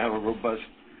fortunate to have a robust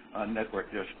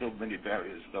network. There are still many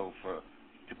barriers, though, for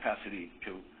capacity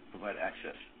to provide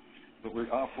access. But we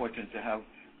are fortunate to have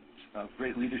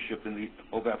great leadership in the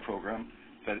OBAP program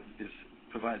that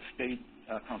provides state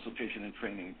consultation and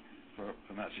training for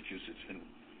Massachusetts,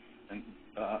 and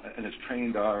has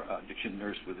trained our addiction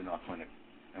nurse within our clinic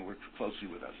and works closely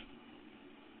with us.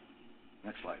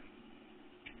 Next slide.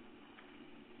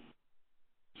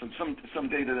 So some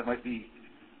data that might be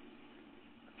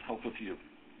helpful to you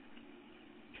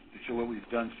to show what we've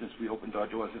done since we opened our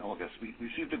doors in August. We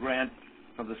received a grant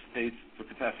from the state for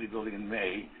capacity building in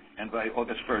May, and by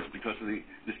August 1st, because of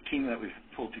this team that we've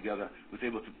pulled together, was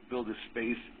able to build this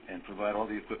space and provide all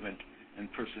the equipment and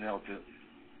personnel to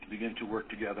begin to work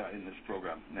together in this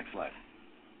program. Next slide.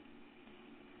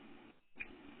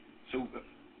 So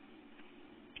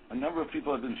a number of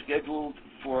people have been scheduled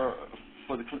for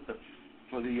the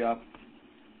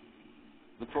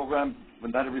program,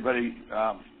 but not everybody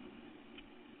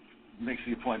makes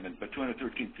the appointment. But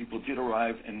 213 people did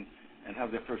arrive and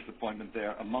have their first appointment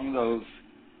there. Among those,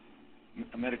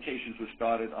 medications were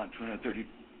started on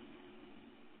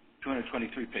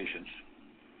 223 patients.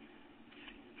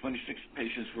 26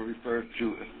 patients were referred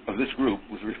to, of this group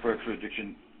was referred for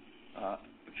addiction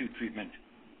acute treatment.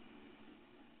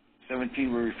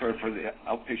 17 were referred for the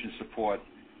outpatient support,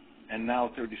 and now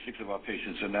 36 of our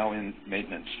patients are now in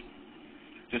maintenance.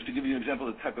 Just to give you an example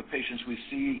of the type of patients we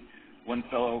see, one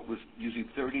fellow was using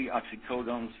 30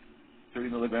 oxycodones, 30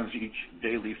 milligrams each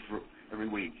daily for every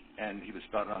week, and he was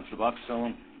started on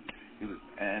Suboxone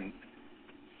and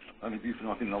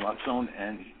buprenorphine naloxone,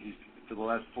 and for the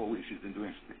last 4 weeks he's been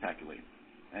doing spectacularly.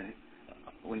 And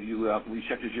when we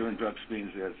check his urine drug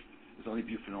screens, there's only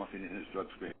buprenorphine in his drug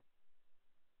screen.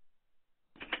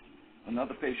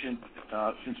 Another patient,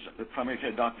 since the primary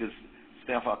care doctors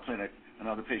staff our clinic,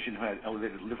 another patient who had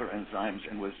elevated liver enzymes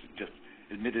and was just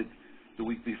admitted the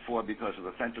week before because of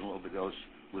a fentanyl overdose,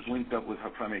 was linked up with her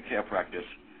primary care practice.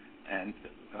 And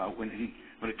when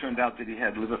it turned out that he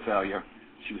had liver failure,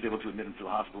 she was able to admit him to the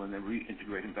hospital and then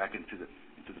reintegrate him back into the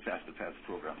Faster Paths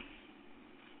program.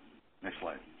 Next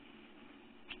slide.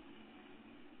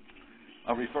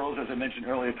 Our referrals, as I mentioned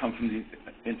earlier, come from the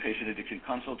inpatient addiction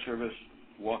consult service,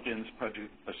 walk-ins, Project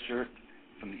Assert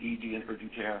from the ED and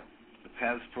urgent care, the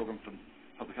PATHS program from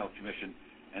Public Health Commission,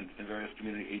 and various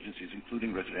community agencies,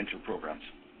 including residential programs.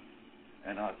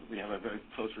 And we have a very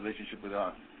close relationship with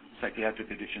our psychiatric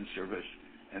addiction service,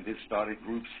 and they've started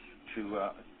groups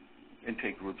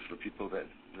intake groups for people that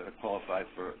are qualified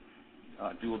for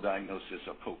dual diagnosis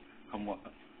of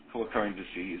co-occurring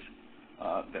disease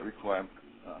that require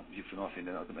buprenorphine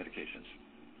and other medications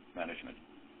management.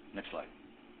 Next slide.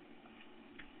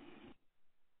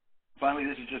 Finally,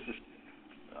 this is just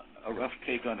a rough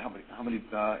take on how many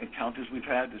encounters we've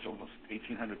had. There's almost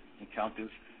 1,800 encounters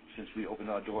since we opened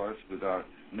our doors with our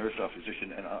nurse, our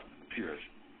physician, and our peers.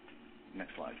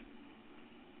 Next slide.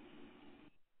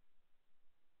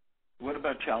 What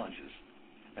about challenges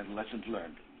and lessons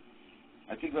learned?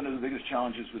 I think one of the biggest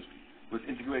challenges was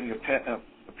integrating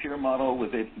a peer model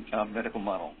with a medical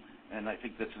model, and I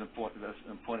think that's an important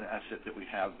asset that we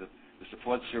have. The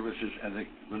support services and the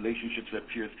relationships that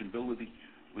peers can build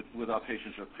with our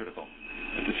patients are critical.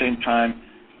 At the same time,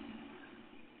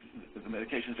 the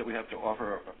medications that we have to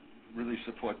offer really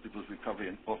support people's recovery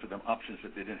and offer them options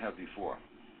that they didn't have before.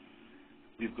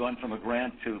 We've gone from a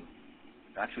grant to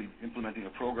actually implementing a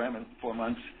program in 4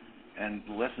 months, and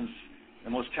the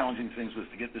most challenging things was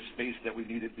to get the space that we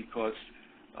needed because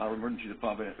our emergency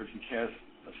department and urgent care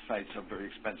sites are very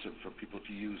expensive for people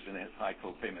to use and have high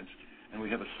co-payments. And we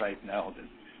have a site now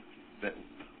that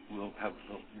will have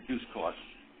reduced costs.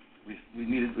 We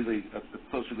needed really a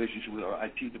close relationship with our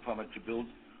IT department to build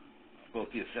both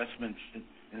the assessments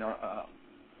in our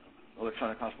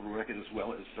electronic hospital record as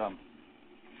well as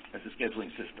a scheduling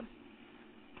system.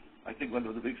 I think one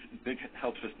of the big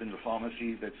helps has been the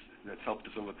pharmacy that's helped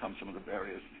us overcome some of the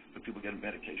barriers for people getting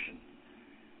medication.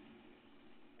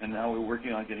 And now we're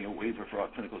working on getting a waiver for our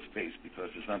clinical space because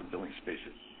there's not a billing space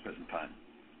at the present time.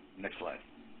 Next slide.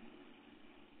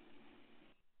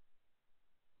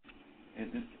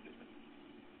 And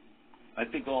I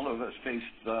think all of us face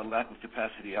the lack of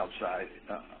capacity outside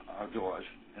our doors,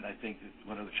 and I think that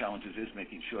one of the challenges is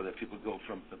making sure that people go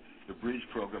from the bridge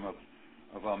program of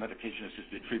our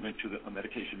medication-assisted treatment to a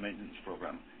medication maintenance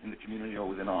program in the community or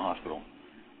within our hospital.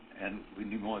 And we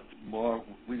need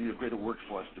we need a greater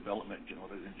workforce development in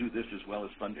order to do this as well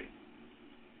as funding.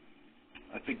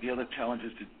 I think the other challenge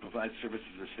is to provide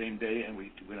services the same day, and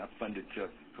we're not funded to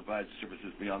provide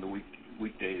services beyond the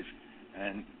weekdays,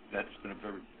 and that's been a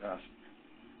very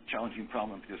challenging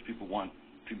problem because people want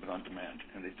treatment on demand,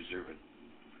 and they deserve it.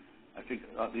 I think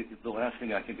the last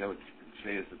thing I think I would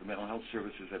say is that the mental health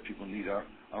services that people need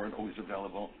aren't always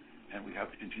available, and we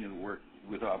have to continue to work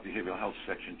with our behavioral health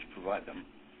section to provide them.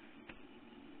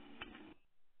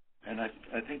 And I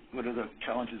think one of the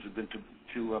challenges have been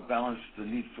to balance the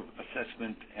need for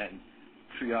assessment and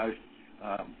triage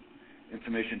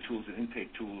information tools and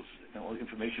intake tools and all the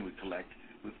information we collect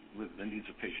with the needs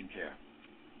of patient care.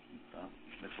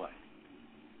 Next slide.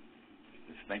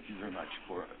 Thank you very much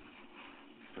for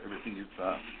everything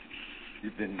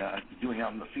you've been doing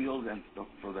out in the field and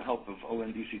for the help of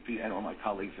ONDCP and all my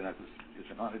colleagues, and it's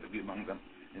an honor to be among them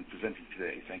in presenting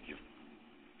today. Thank you.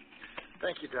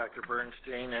 Thank you, Dr.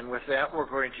 Bernstein. And with that, we're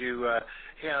going to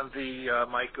hand the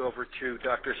mic over to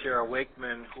Dr. Sarah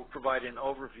Wakeman, who will provide an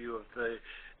overview of the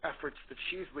efforts that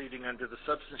she's leading under the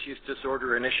Substance Use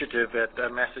Disorder Initiative at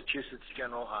Massachusetts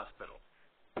General Hospital.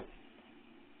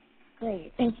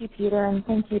 Great. Thank you, Peter, and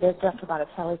thank you to Dr.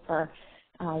 Botticelli for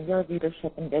your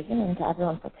leadership and vision, and to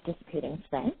everyone for participating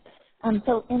today.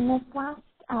 So in this last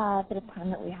bit of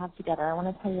time that we have together, I want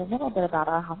to tell you a little bit about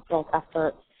our hospital's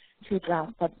efforts to address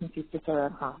substance use disorder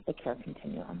across the care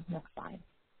continuum. Next slide.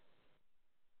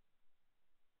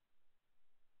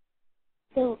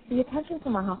 So the attention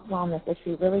from our hospital on this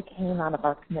issue really came out of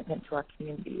our commitment to our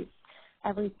communities.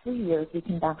 Every 3 years, we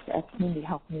conduct a community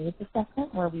health needs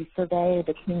assessment where we survey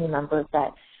the community members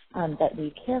that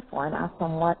we care for and ask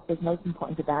them what is most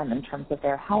important to them in terms of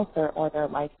their health or their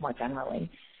life more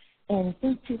generally. And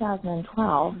since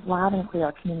 2012, loud and clear,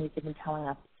 our communities have been telling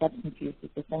us substance use is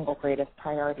the single greatest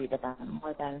priority to them,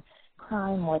 more than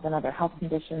crime, more than other health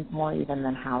conditions, more even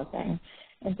than housing.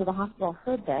 And so the hospital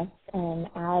heard this, and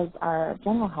as our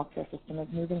general healthcare system is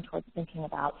moving towards thinking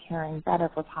about caring better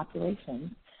for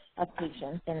populations, of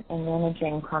patients in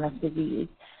managing chronic disease.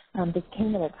 This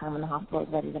came at a time when the hospital is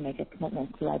ready to make a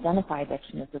commitment to identify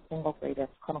addiction as the single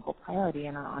greatest clinical priority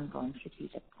in our ongoing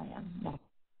strategic plan.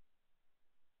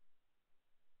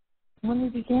 When we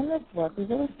began this work, we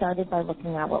really started by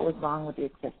looking at what was wrong with the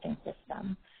existing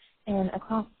system. And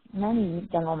across many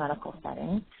general medical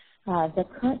settings, the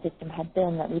current system had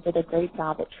been that we did a great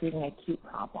job at treating acute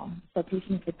problems. So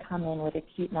patients would come in with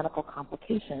acute medical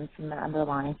complications from their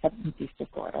underlying substance use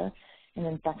disorder, an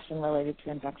infection related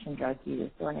to injection drug use,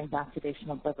 or an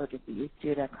exacerbation of liver disease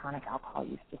due to chronic alcohol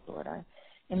use disorder.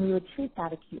 And we would treat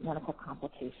that acute medical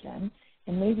complication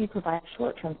and maybe provide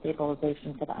short-term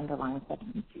stabilization for the underlying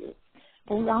substance use.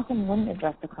 But we often wouldn't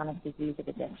address the chronic disease of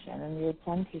addiction, and we would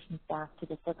send patients back to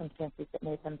the circumstances that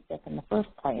made them sick in the first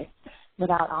place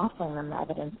without offering them the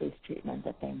evidence-based treatment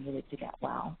that they needed to get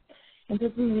well. And so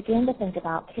as we began to think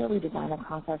about care redesign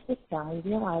across our system, we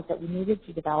realized that we needed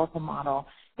to develop a model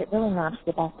that really matched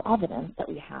the best evidence that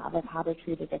we have of how to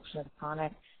treat addiction as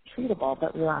chronic, treatable,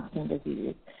 but relapsing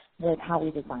disease with how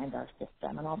we designed our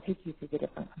system. And I'll take you through the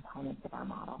different components of our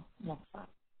model. Next slide.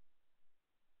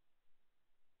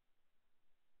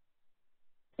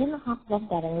 In the hospital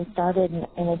setting, we started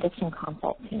an addiction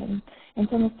consult team. And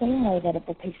so in the same way that if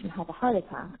a patient has a heart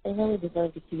attack, they really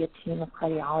deserve to see a team of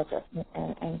cardiologists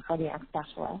and cardiac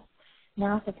specialists.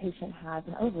 Now if a patient has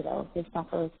an overdose, they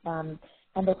suffers from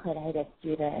endocarditis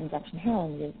due to injection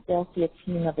heroin use, they'll see a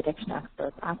team of addiction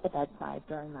experts at the bedside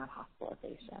during that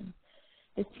hospitalization.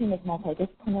 This team is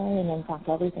multidisciplinary, and in fact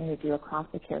everything we do across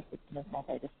the care system is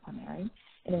multidisciplinary.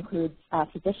 It includes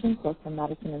physicians, both from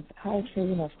medicine and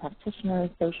psychiatry, nurse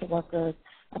practitioners, social workers,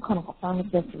 a clinical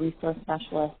pharmacist, a resource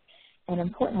specialist, and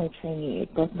importantly trainees,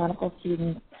 both medical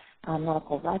students,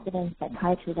 medical residents,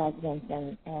 psychiatry residents,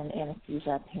 and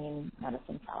anesthesia, pain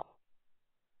medicine fellows.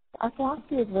 Our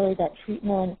philosophy is really that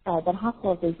treatment, that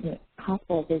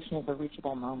hospitalization is a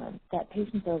reachable moment, that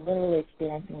patients are literally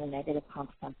experiencing the negative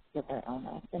consequences of their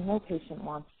illness, and no patient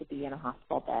wants to be in a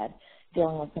hospital bed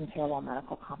dealing with some terrible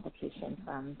medical complications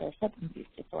from their substance use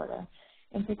disorder.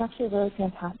 And so it's actually a really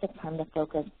fantastic time to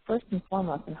focus first and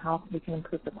foremost on how we can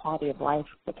improve the quality of life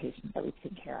for the patients that we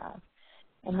take care of.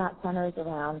 And that centers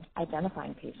around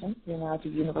identifying patients. We now do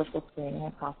universal screening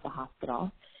across the hospital.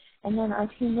 And then our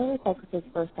team really focuses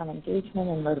first on engagement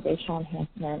and motivational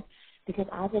enhancement, because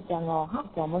as a general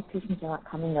hospital, most patients are not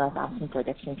coming to us asking for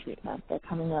addiction treatment. They're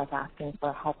coming to us asking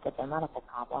for help with their medical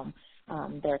problem,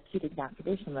 their acute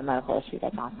exacerbation of a medical issue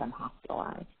that got them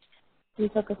hospitalized. So we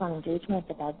focus on engagement at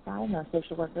the bedside, and our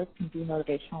social workers can do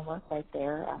motivational work right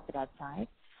there at the bedside.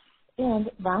 And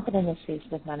rapid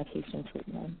initiation of medication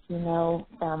treatment. We know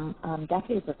from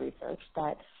decades of research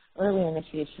that early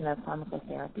initiation of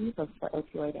pharmacotherapy, both for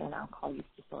opioid and alcohol use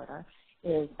disorder,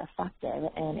 is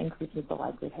effective and increases the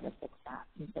likelihood of success.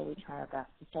 And so we try our best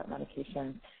to start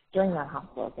medications during that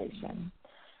hospitalization.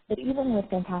 But even with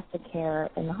fantastic care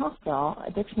in the hospital,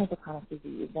 addiction is a chronic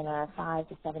disease, and a 5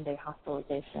 to 7 day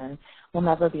hospitalization will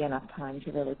never be enough time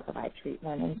to really provide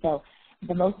treatment. And so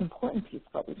the most important piece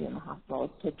of what we do in the hospital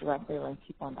is to directly link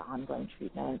people into ongoing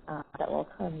treatment that will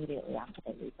occur immediately after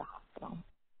they leave the hospital.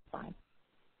 Fine.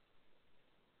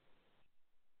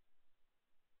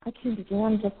 Our team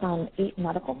began just on 8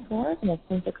 medical floors and has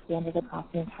since expanded across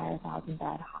the entire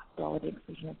 1,000-bed hospital with the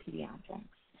inclusion of pediatrics.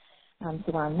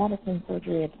 So we're on medicine,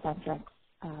 surgery, obstetrics,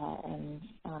 and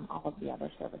all of the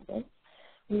other services.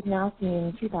 We've now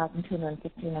seen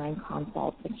 2,259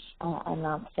 consults, which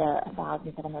amounts to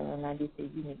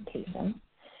 1,793 unique patients.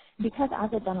 Because as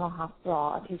a general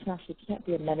hospital, a patient actually can't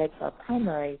be admitted for a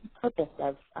primary purpose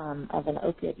of an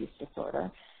opioid use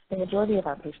disorder, the majority of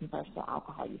our patients are still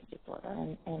alcohol use disorder.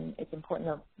 And it's important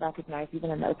to recognize,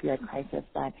 even in the opioid crisis,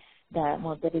 that the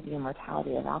morbidity and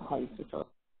mortality of alcohol use disorder.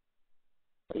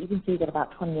 You can see that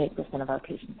about 28% of our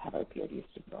patients have opioid use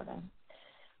disorder.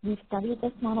 We've studied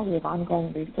this model. We have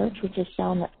ongoing research which has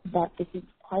shown that this is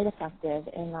quite effective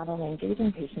in not only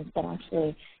engaging patients, but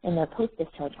actually in their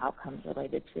post-discharge outcomes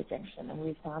related to addiction. And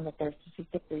we've found that there's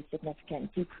statistically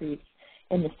significant decrease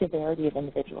in the severity of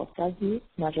individual drug use,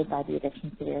 measured by the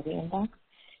Addiction Severity Index,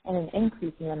 and an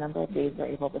increase in the number of days they're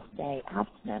able to stay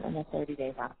abstinent in the 30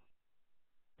 days after,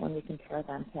 when we compare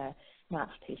them to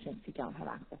matched patients who don't have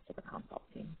access to the consult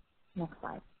team. Next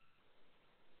slide.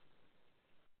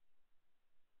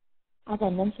 As I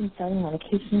mentioned, starting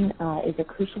medication is a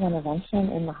crucial intervention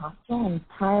in the hospital, and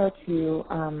prior to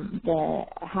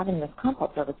having this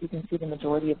consult service, you can see the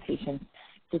majority of patients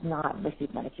did not receive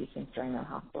medications during their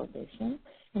hospitalization.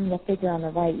 In the figure on the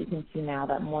right, you can see now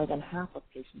that more than half of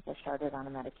patients are started on a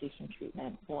medication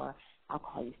treatment for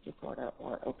alcohol use disorder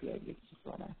or opioid use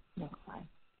disorder. Next slide.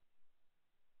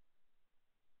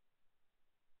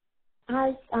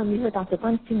 As you heard Dr.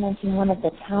 Bernstein mention, one of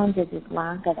the challenges is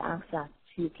lack of access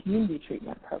to community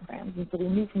treatment programs. And so we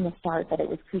knew from the start that it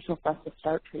was crucial for us to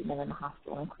start treatment in the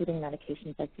hospital, including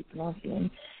medications like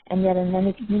buprenorphine. And yet in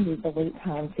many communities, the wait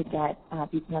time to get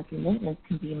buprenorphine maintenance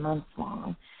can be months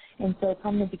long. And so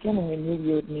from the beginning, we knew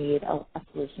we would need a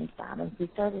solution to that. And so we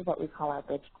started what we call our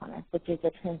Bridge Clinic, which is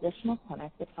a transitional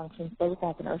clinic that functions both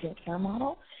as an urgent care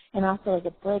model and also as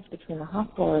a bridge between the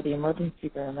hospital or the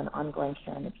emergency room and ongoing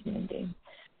care in the community.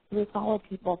 We follow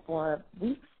people for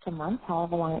weeks to months,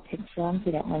 however long it takes for them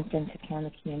to get linked into care in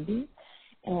the community.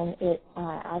 And it,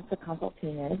 as the consult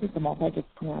team is, it's a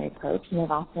multidisciplinary approach, and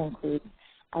it also includes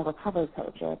a recovery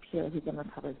coach or a peer who's in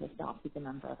recovery herself, who's a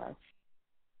member of our team.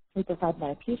 We provide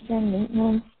medication,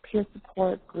 maintenance, peer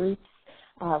support, groups.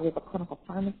 We have a clinical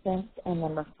pharmacist, and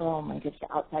then referral and linkage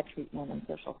to outside treatment and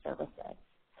social services.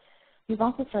 We've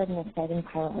also started an exciting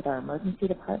pilot with our emergency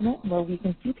department where we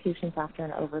can see patients after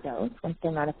an overdose once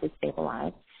they're medically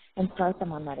stabilized and start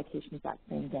them on medications that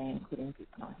same day, including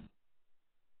buprenorphine.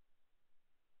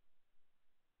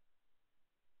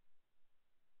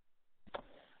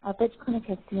 Our Bridge Clinic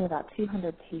has seen about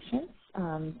 200 patients,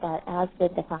 but as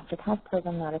with the Faster Health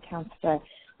program, that accounts for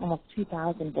almost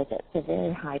 2,000 visits, a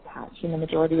very high touch, and the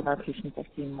majority of our patients are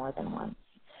seen more than once.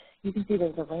 You can see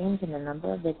there's a range in the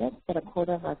number of visits, but a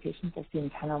quarter of our patients are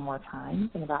seen 10 or more times,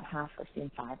 and about half are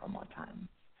seen 5 or more times.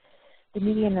 The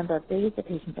median number of days that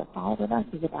patients are followed with us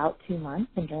is about 2 months,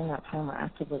 and during that time we're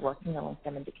actively working to link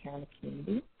them into care in the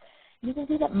community. You can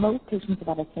see that most patients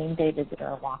have a same-day visit or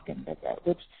a walk-in visit,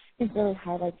 which I think really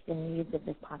highlights the needs of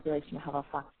this population to have a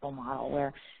flexible model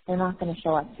where they're not going to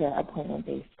show up to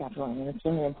appointment-based scheduling, and it's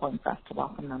really important for us to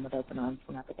welcome them with open arms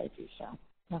whenever they do show.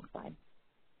 Next slide.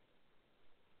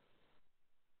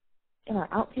 In our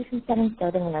outpatient setting,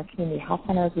 starting in our community health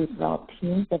centers, we've developed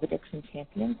teams of addiction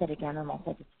champions that, again, are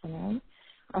multidisciplinary.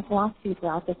 Our philosophy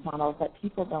throughout this model is that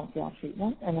people don't fail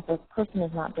treatment, and if a person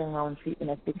is not doing well in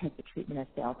treatment, it's because the treatment has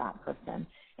failed that person.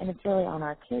 And it's really on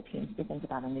our care teams to think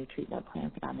about a new treatment plan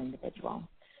for that individual.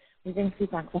 We've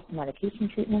increased access to medication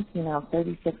treatments. We now have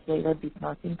 36 labeled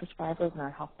buprenorphine prescribers in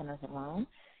our health centers alone,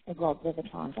 as well as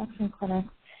Vivitrol injection clinics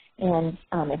and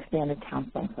expanded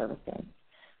counseling services.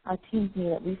 Our teams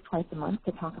meet at least twice a month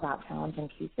to talk about challenging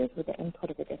cases with the input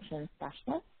of addiction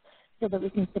specialists so that we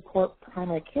can support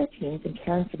primary care teams in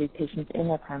caring for these patients in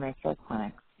their primary care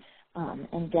clinics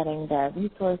and getting the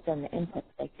resource and the inputs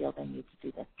they feel they need to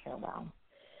do this care well.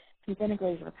 We've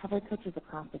integrated recovery coaches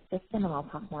across the system, and I'll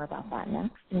talk more about that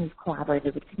next. And we've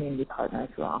collaborated with community partners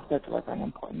who are also delivering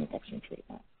important addiction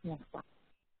treatment. Next slide.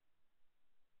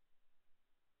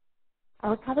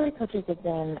 Our recovery coaches have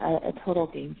been a total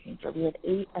game changer. We have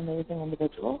 8 amazing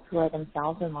individuals who are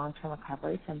themselves in long-term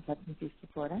recovery from substance use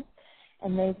disorder,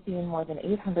 and they've seen more than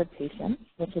 800 patients,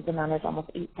 which is amounted to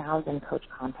almost 8,000 coach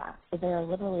contacts. So they are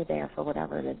literally there for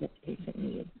whatever it is that the patient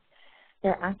needs.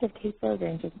 Their active caseload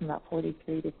ranges from about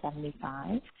 43 to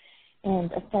 75,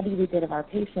 and a study we did of our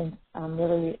patients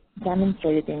really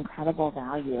demonstrated the incredible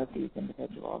value of these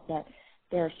individuals, that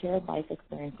their shared life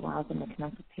experience allows them to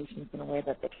connect with patients in a way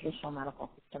that the traditional medical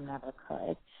system never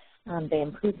could. They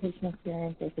improve patient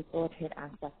experience, they facilitate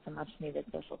access to much-needed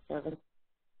social services,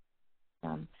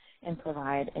 and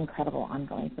provide incredible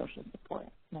ongoing social support.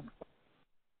 Next slide.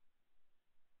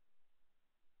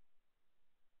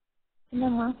 And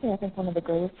then lastly, I think one of the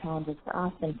greatest challenges for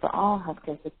us and for all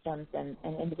healthcare systems and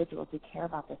individuals who care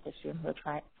about this issue and who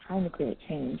are trying to create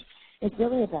change is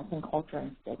really addressing culture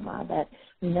and stigma. That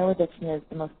we know addiction is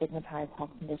the most stigmatized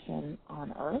health condition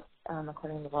on earth,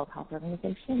 according to the World Health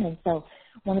Organization. And so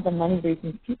one of the many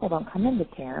reasons people don't come into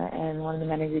care and one of the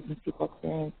many reasons people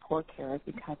experience poor care is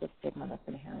because of stigma that's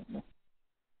inherent in this.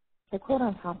 The quote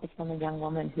on top is from a young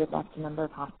woman who had left a number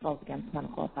of hospitals against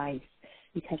medical advice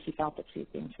because she felt that she was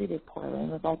being treated poorly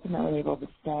and was ultimately able to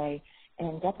stay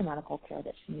and get the medical care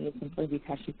that she needed simply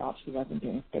because she felt she wasn't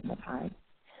being stigmatized.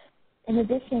 In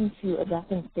addition to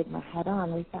addressing stigma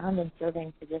head-on, we found in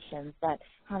surveying physicians that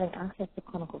having access to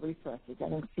clinical resources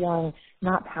and feeling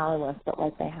not powerless but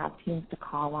like they have teams to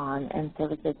call on and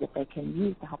services that they can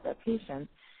use to help their patients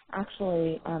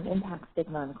actually impacts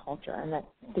stigma and culture, and that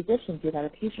physicians who had a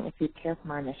patient receive care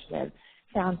from our initiative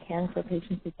found caring for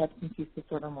patients with substance use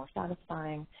disorder more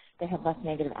satisfying. They had less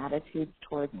negative attitudes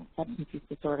towards substance use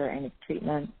disorder and its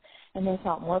treatments, and they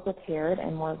felt more prepared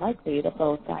and more likely to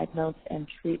both diagnose and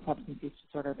treat substance use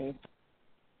disorder based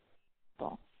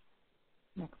on.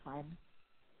 Next slide.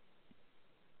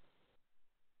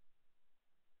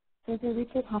 So as we reach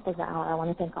the top of the hour, I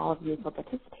want to thank all of you for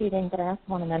participating, but I also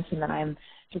want to mention that I'm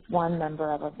just one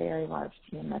member of a very large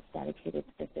team that's dedicated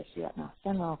to this issue at Mass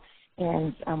General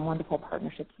and wonderful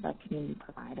partnerships with our community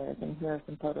providers. And here are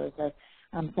some photos of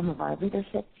some of our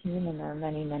leadership team, and there are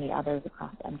many, many others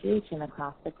across MGH and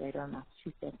across the greater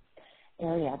Massachusetts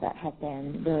area that have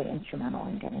been really instrumental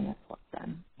in getting this work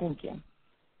done. Thank you.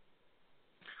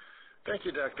 Thank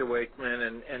you, Dr.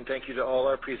 Wakeman, and thank you to all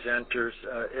our presenters.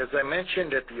 As I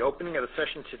mentioned at the opening of the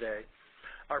session today,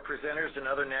 our presenters and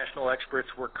other national experts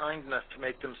were kind enough to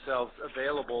make themselves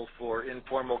available for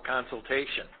informal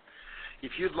consultation.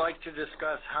 If you'd like to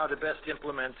discuss how to best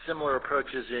implement similar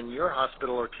approaches in your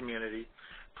hospital or community,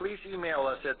 please email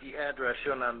us at the address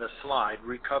shown on the slide,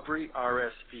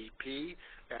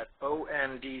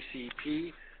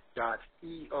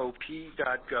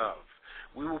 recoveryrsvp@ondcp.eop.gov.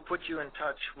 We will put you in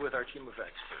touch with our team of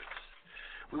experts.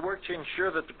 We work to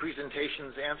ensure that the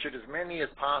presentations answered as many as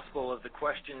possible of the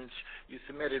questions you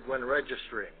submitted when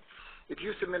registering. If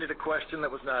you submitted a question that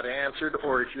was not answered,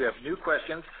 or if you have new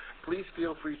questions, please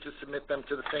feel free to submit them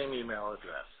to the same email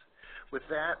address. With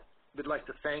that, we'd like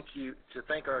to thank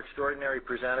our extraordinary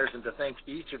presenters and to thank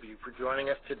each of you for joining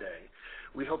us today.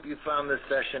 We hope you found this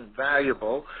session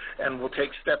valuable and will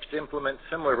take steps to implement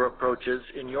similar approaches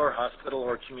in your hospital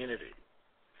or community.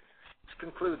 This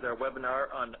concludes our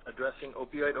webinar on addressing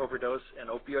opioid overdose and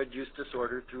opioid use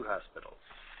disorder through hospitals.